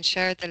again? And we can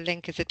share the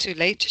link. Is it too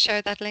late to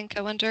share that link,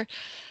 I wonder?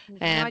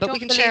 But we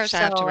can share it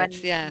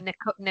afterwards.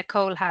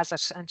 Nicole has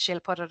it, and she'll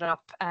put it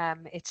up.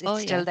 It's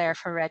still there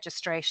for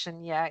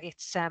registration.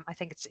 It's I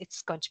think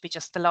it's going to be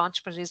just the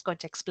launch, but it is going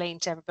to explain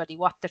to everybody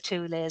what the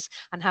tool is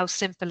and how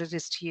simple it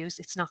is to use.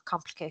 It's not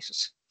complicated.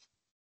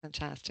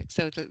 Fantastic.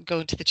 So go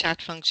into the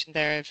chat function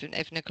there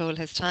if Nicole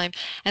has time.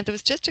 And there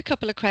was just a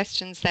couple of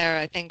questions there,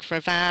 I think, for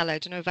Val. I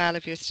don't know, Val,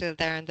 if you're still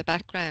there in the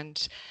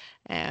background.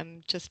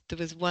 There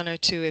was one or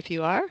two if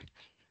you are.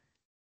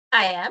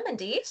 I am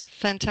indeed.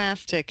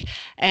 Fantastic.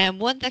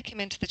 One that came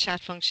into the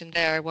chat function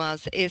there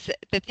is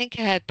the Think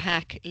Ahead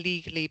pack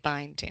legally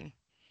binding?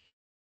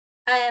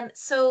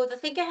 So the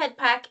Think Ahead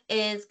pack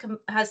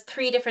has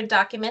 3 different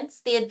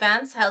documents. The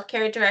Advanced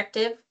Healthcare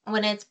Directive,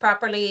 when it's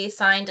properly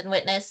signed and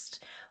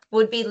witnessed,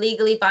 would be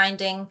legally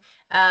binding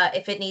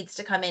if it needs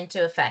to come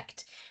into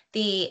effect.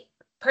 The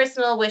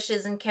personal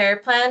wishes and care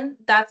plan,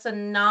 that's a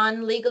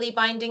non-legally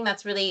binding,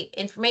 that's really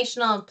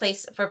informational, and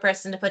place for a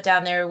person to put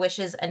down their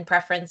wishes and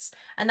preference.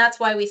 And that's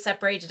why we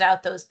separated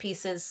out those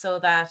pieces, so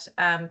that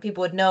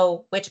people would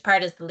know which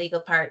part is the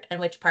legal part and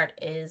which part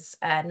is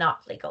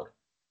not legal.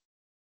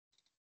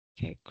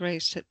 Okay,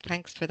 great.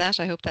 Thanks for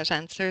that. I hope that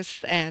answers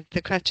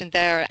the question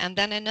there. And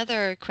then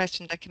another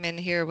question that came in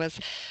here was,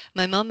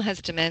 my mum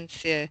has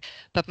dementia,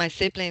 but my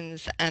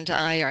siblings and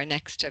I are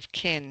next of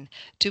kin.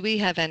 Do we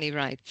have any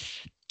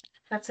rights?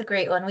 That's a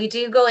great one. We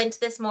do go into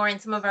this more in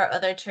some of our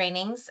other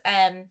trainings.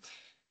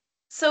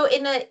 So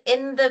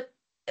it's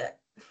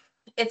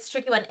a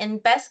tricky one. In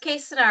best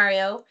case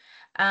scenario,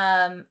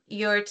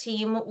 your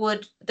team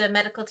the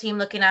medical team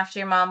looking after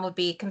your mom would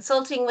be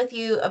consulting with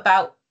you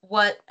about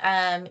what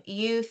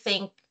you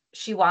think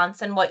she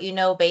wants and what you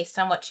know based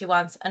on what she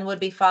wants, and would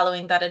be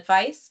following that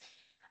advice.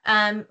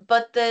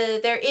 But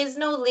there is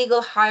no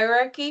legal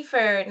hierarchy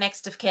for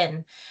next of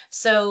kin.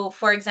 So,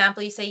 for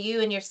example, you say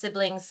you and your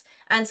siblings,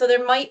 and so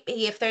there might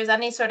be, if there's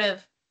any sort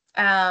of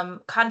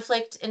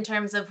conflict in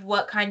terms of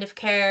what kind of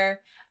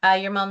care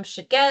your mum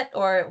should get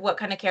or what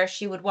kind of care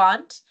she would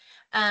want,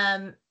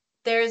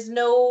 there's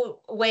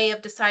no way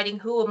of deciding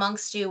who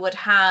amongst you would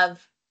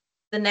have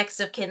the next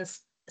of kin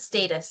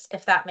status,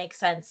 if that makes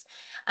sense.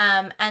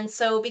 And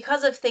so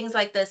because of things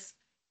like this,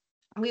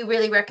 we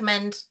really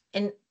recommend,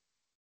 in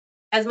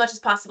as much as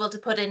possible, to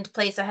put into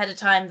place ahead of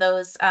time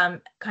those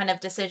kind of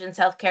decisions,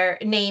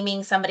 healthcare,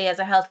 naming somebody as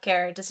a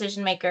healthcare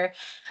decision maker.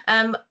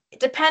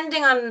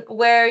 Depending on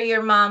where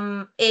your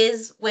mom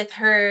is with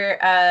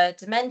her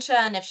dementia,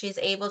 and if she's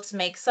able to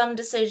make some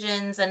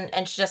decisions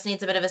and she just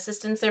needs a bit of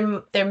assistance,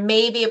 there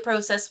may be a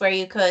process where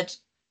you could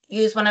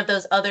use one of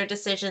those other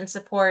decision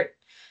support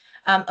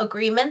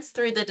agreements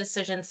through the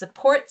decision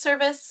support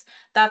service.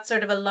 That's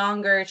sort of a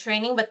longer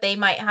training, but they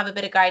might have a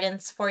bit of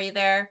guidance for you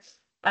there.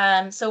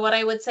 So what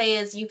I would say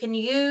is you can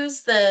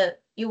use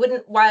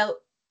while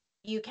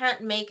you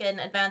can't make an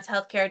advanced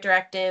healthcare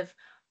directive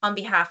on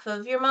behalf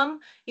of your mum,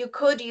 you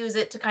could use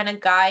it to kind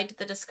of guide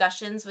the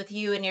discussions with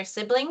you and your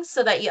siblings,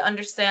 so that you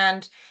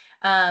understand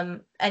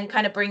and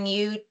kind of bring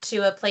you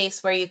to a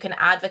place where you can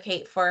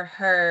advocate for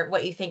her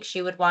what you think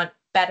she would want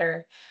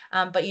better.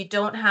 But you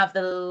don't have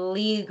the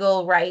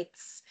legal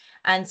rights.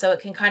 And so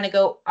it can kind of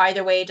go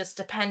either way, just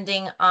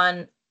depending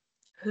on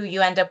who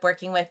you end up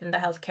working with in the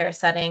healthcare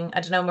setting.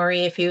 I don't know,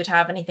 Marie, if you would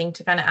have anything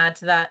to kind of add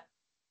to that.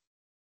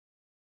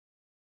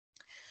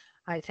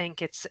 I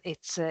think it's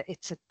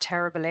a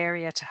terrible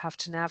area to have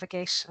to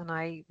navigate, and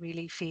I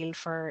really feel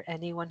for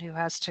anyone who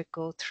has to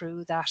go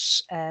through that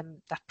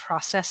that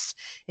process.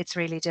 It's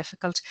really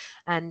difficult,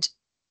 and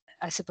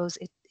I suppose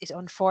it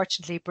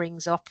unfortunately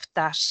brings up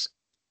that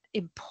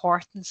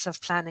importance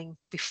of planning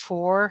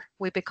before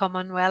we become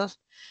unwell,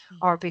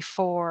 or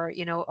before,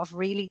 of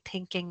really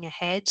thinking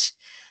ahead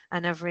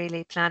and of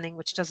really planning,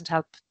 which doesn't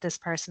help this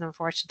person,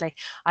 unfortunately.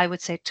 I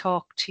would say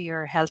talk to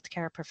your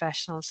healthcare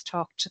professionals,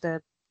 talk to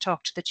the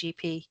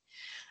GP,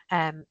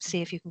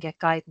 see if you can get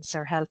guidance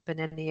or help in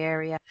any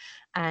area.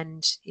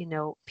 And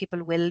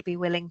people will be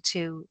willing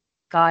to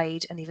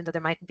guide, and even though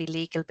there mightn't be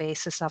legal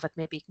basis of it,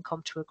 maybe you can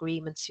come to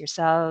agreements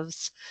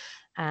yourselves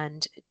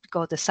and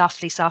go the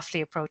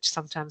softly approach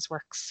sometimes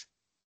works.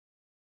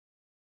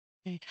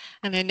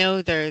 And I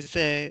know there's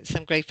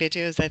some great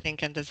videos, I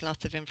think, and there's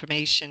lots of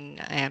information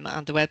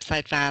on the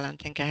website, Val, and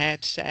Think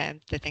Ahead,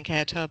 the Think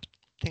Ahead Hub,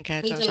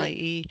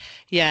 thinkahead.ie.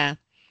 Yeah.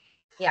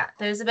 Yeah,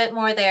 there's a bit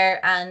more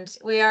there, and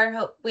we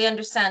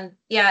understand.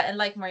 Yeah, and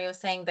like Marie was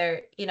saying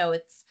there,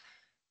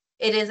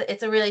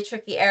 it's a really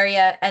tricky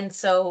area, and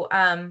so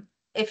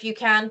if you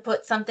can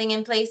put something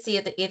in place,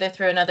 either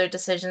through another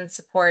decision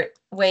support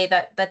way,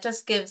 that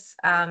just gives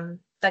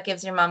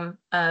your mum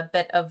a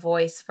bit of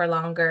voice for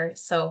longer.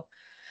 So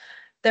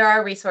there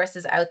are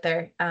resources out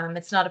there.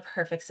 It's not a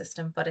perfect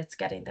system, but it's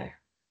getting there.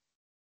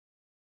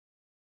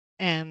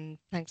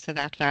 Thanks for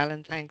that, Val,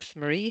 and thanks,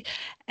 Marie.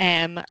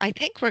 I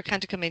think we're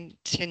kind of coming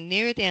to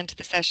near the end of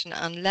the session,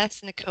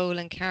 unless Nicole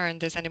and Karen,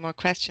 there's any more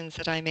questions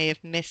that I may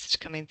have missed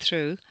coming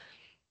through.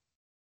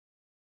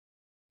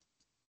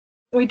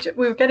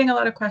 We're getting a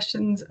lot of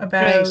questions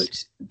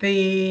about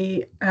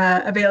the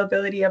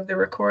availability of the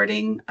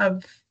recording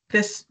of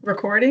this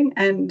recording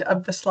and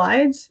of the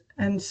slides.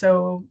 And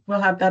so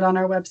we'll have that on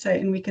our website,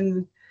 and we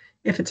can,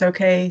 if it's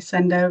okay,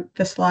 send out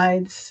the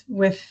slides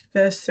with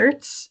the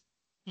certs,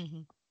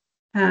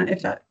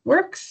 if that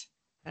works.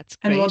 That's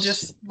great. And we'll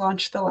just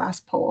launch the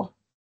last poll.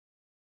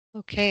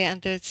 Okay, and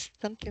there's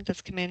something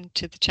that's come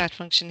into the chat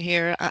function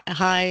here.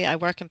 Hi, I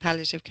work in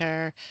palliative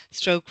care,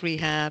 stroke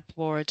rehab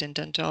ward in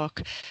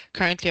Dundalk.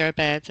 Currently our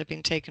beds are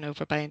being taken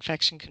over by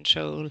infection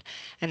control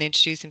and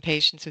introducing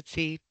patients with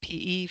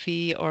CPE,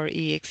 V or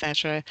E,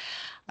 etc.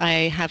 I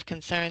have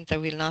concerns that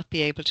we'll not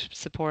be able to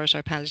support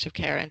our palliative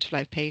care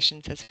end-of-life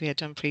patients as we had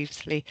done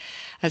previously,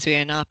 as we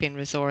are not being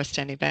resourced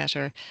any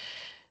better.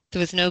 There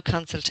was no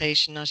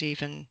consultation, not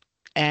even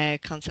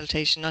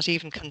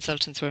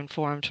consultants were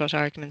informed what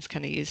arguments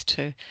can I use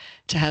to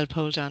help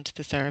hold on to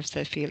the service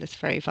I feel is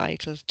very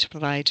vital to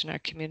provide in our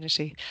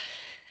community.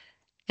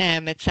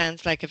 It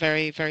sounds like a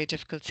very, very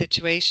difficult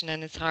situation,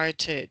 and it's hard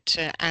to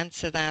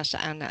answer that.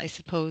 And I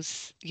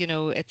suppose, you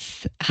know,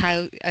 it's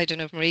how, I don't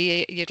know if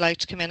Marie, you'd like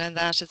to come in on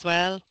that as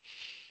well.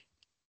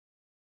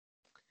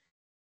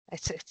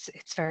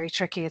 It's very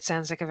tricky. It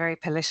sounds like a very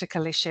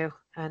political issue,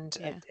 and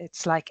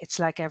it's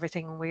like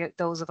everything.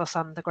 Those of us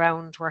on the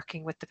ground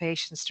working with the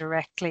patients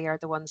directly are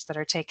the ones that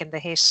are taking the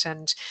hit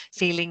and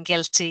feeling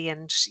guilty,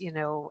 and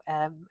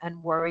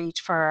and worried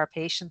for our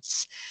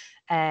patients.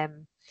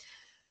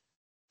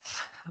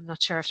 I'm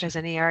not sure if there's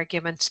any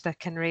argument that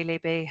can really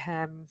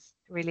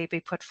be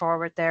put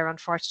forward there.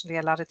 Unfortunately,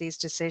 a lot of these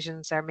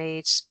decisions are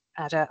made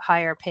at a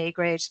higher pay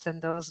grade than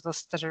those of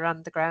us that are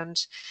on the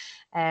ground.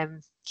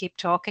 Keep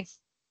talking.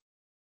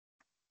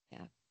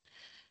 Yeah,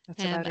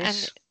 that's about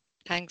it.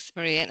 Thanks,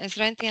 Marie. And is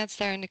there anything else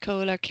there,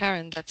 Nicole or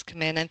Karen, that's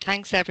come in? And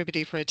thanks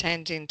everybody for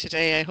attending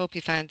today. I hope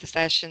you found the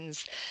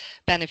sessions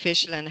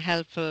beneficial and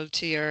helpful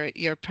to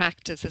your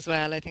practice as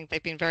well. I think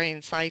they've been very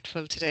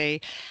insightful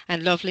today,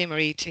 and lovely,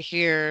 Marie, to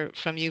hear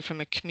from you from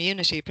a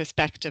community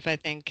perspective, I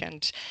think,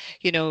 and,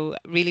 you know,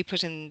 really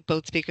putting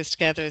both speakers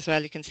together as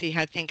well. You can see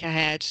how Think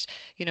Ahead,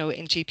 you know,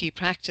 in GP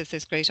practice,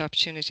 there's great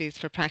opportunities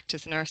for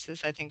practice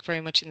nurses. I think very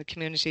much in the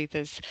community,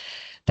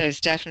 there's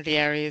definitely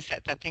areas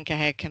that Think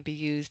Ahead can be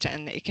used,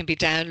 and it can be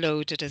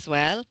downloaded as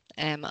well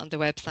on the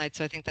website.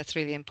 So I think that's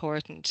really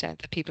important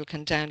that people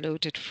can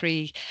download it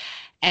free.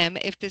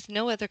 If there's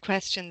no other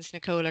questions,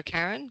 Nicole or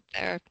Karen,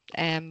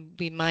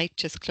 we might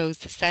just close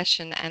the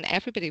session, and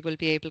everybody will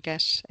be able to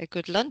get a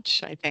good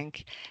lunch, I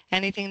think.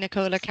 Anything,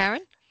 Nicole or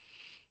Karen?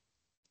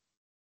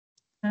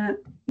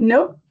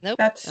 Nope.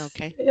 That's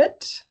okay.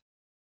 it.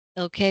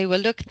 Okay, well,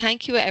 look,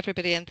 thank you,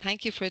 everybody, and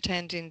thank you for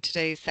attending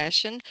today's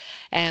session.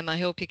 I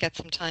hope you get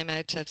some time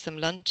out to have some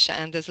lunch,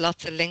 and there's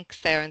lots of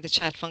links there in the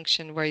chat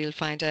function where you'll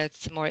find out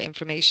some more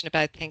information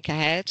about Think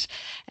Ahead,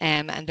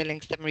 and the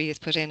links that Marie has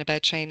put in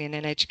about training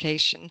and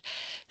education.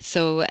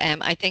 So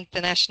I think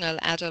the National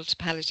Adult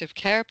Palliative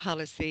Care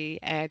Policy,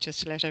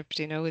 just to let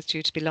everybody know, is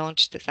due to be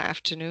launched this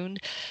afternoon.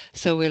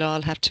 So we'll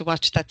all have to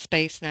watch that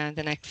space now in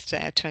the next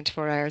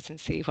 24 hours and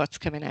see what's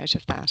coming out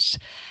of that.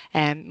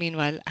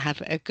 Meanwhile,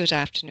 have a good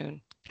afternoon.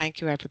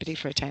 Thank you, everybody,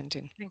 for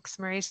attending. Thanks,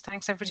 Marese.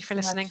 Thanks, everybody, for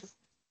listening.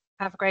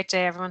 Have a great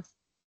day, everyone.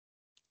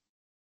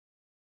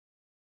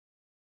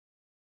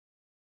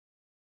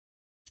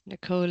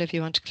 Nicole, if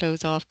you want to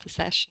close off the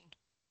session.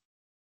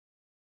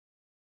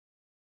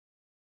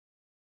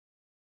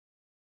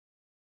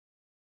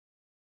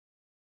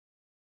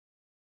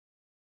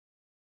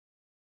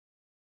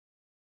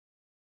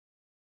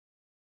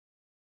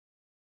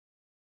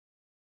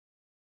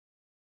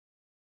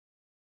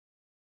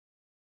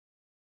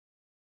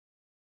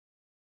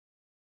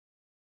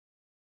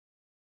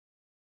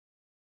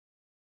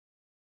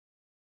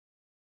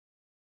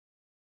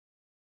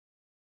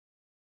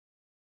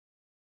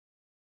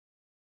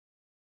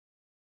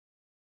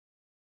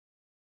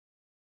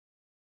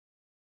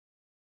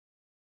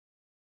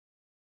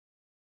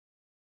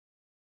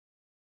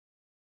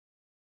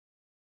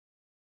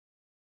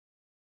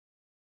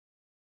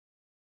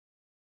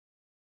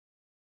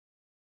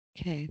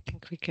 Okay, I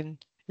think we can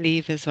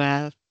leave as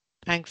well.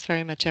 Thanks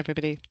very much,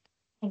 everybody.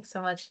 Thanks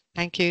so much.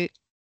 Thank you.